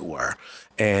mud, as it were,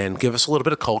 and give us a little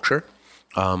bit of culture,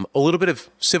 a little bit of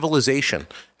civilization.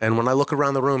 And when I look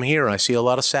around the room here, I see a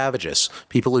lot of savages,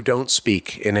 people who don't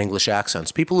speak in English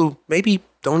accents, people who maybe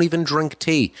don't even drink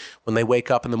tea when they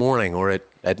wake up in the morning or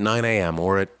at 9 a.m.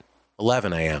 or at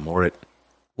 11 a.m. or at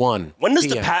 1 When does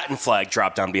the p.m. patent flag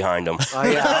drop down behind him?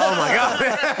 Yeah. Oh, my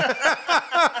God.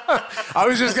 I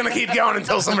was just going to keep going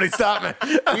until somebody stopped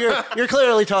me. You're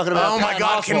clearly talking about. Oh, my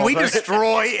God. Can we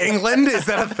destroy England? Is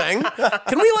that a thing?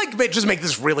 Can we, just make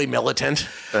this really militant?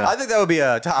 I think that would be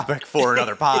a topic for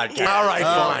another podcast. All right,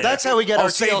 fine. That's how we get I'll our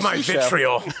save TLC my show.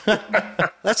 vitriol.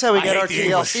 That's how we I get hate our the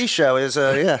TLC English. show. Is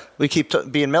we keep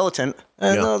being militant,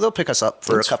 and Yeah. they'll pick us up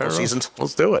for That's a couple fair enough. seasons.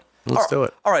 Let's do it. Let's do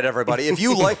it. All right, everybody. If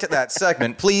you liked that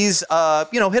segment, please,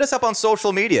 hit us up on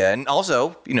social media and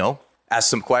also, ask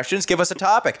some questions. Give us a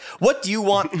topic. What do you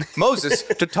want Moses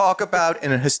to talk about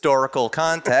in a historical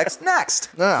context next?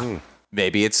 Yeah.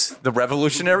 Maybe it's the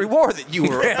Revolutionary War that you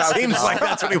were It about to seems talk like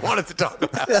that's what he wanted to talk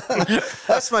about.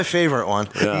 That's my favorite one.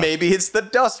 Maybe it's the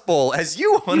Dust Bowl, as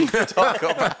you wanted to talk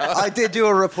about. I did do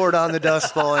a report on the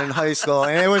Dust Bowl in high school,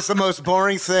 and it was the most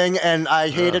boring thing, and I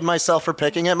hated myself for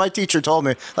picking it. My teacher told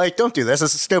me, don't do this.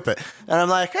 This is stupid. And I'm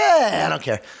like, I don't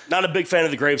care. Not a big fan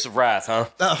of the Grapes of Wrath, huh?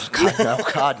 Oh, God, no.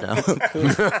 God, no.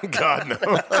 God, no.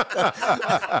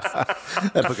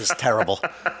 That book is terrible.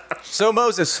 So,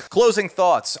 Moses, closing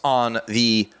thoughts on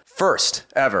the first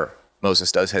ever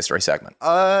Moses Does History segment.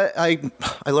 I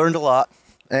learned a lot,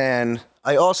 And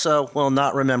I also will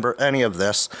not remember any of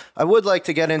this. I would like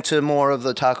to get into more of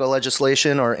the taco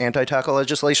legislation or anti-taco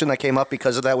legislation that came up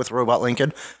because of that with Robot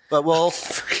Lincoln, but we'll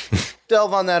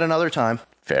delve on that another time.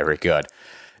 Very good.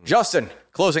 Justin,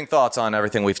 closing thoughts on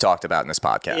everything we've talked about in this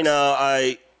podcast. You know,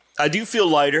 I do feel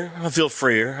lighter. I feel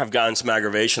freer. I've gotten some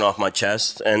aggravation off my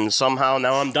chest, and somehow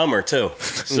now I'm dumber, too.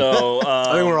 So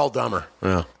I think we're all dumber.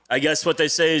 Yeah. I guess what they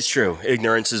say is true.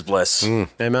 Ignorance is bliss.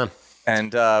 Amen.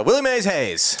 And Willie Mays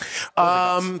Hayes.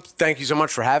 Thank you so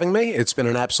much for having me. It's been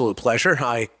an absolute pleasure.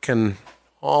 I can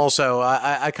also,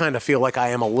 I kind of feel like I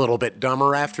am a little bit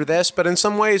dumber after this, but in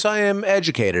some ways I am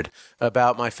educated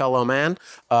about my fellow man.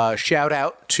 Shout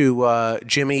out to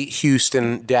Jimmy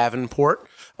Houston Davenport.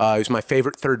 He was my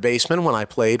favorite third baseman when I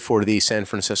played for the San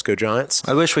Francisco Giants.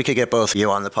 I wish we could get both of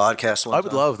you on the podcast one I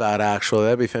would love that, actually.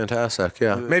 That'd be fantastic.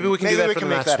 Yeah. Maybe we can do that for the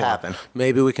next one. Happen.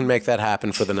 Maybe we can make that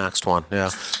happen for the next one. Yeah.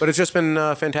 But it's just been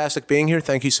fantastic being here.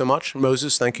 Thank you so much.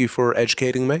 Moses, thank you for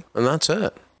educating me. And that's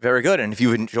it. Very good. And if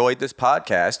you enjoyed this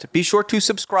podcast, be sure to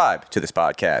subscribe to this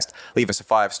podcast. Leave us a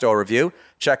 5-star review.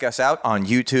 Check us out on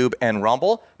YouTube and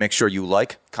Rumble. Make sure you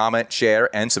like, comment, share,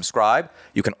 and subscribe.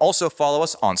 You can also follow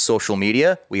us on social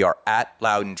media. We are at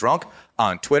Loud and Drunk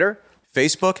on Twitter,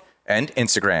 Facebook, and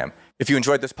Instagram. If you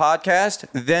enjoyed this podcast,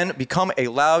 then become a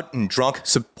Loud and Drunk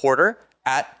supporter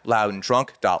at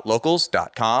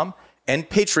loudanddrunk.locals.com and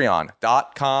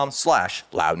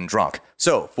patreon.com/loudanddrunk.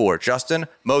 So for Justin,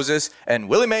 Moses, and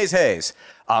Willie Mays Hayes,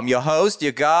 I'm your host,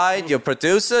 your guide, your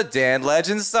producer, Dan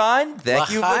Legendstein.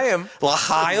 Thank you. L'chaim.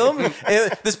 L'chaim.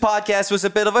 This podcast was a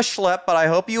bit of a schlep, but I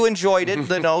hope you enjoyed it.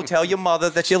 Tell your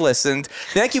mother that you listened.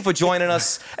 Thank you for joining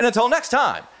us. And until next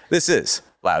time, this is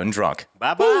Loud and Drunk.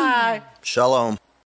 Bye-bye. Shalom.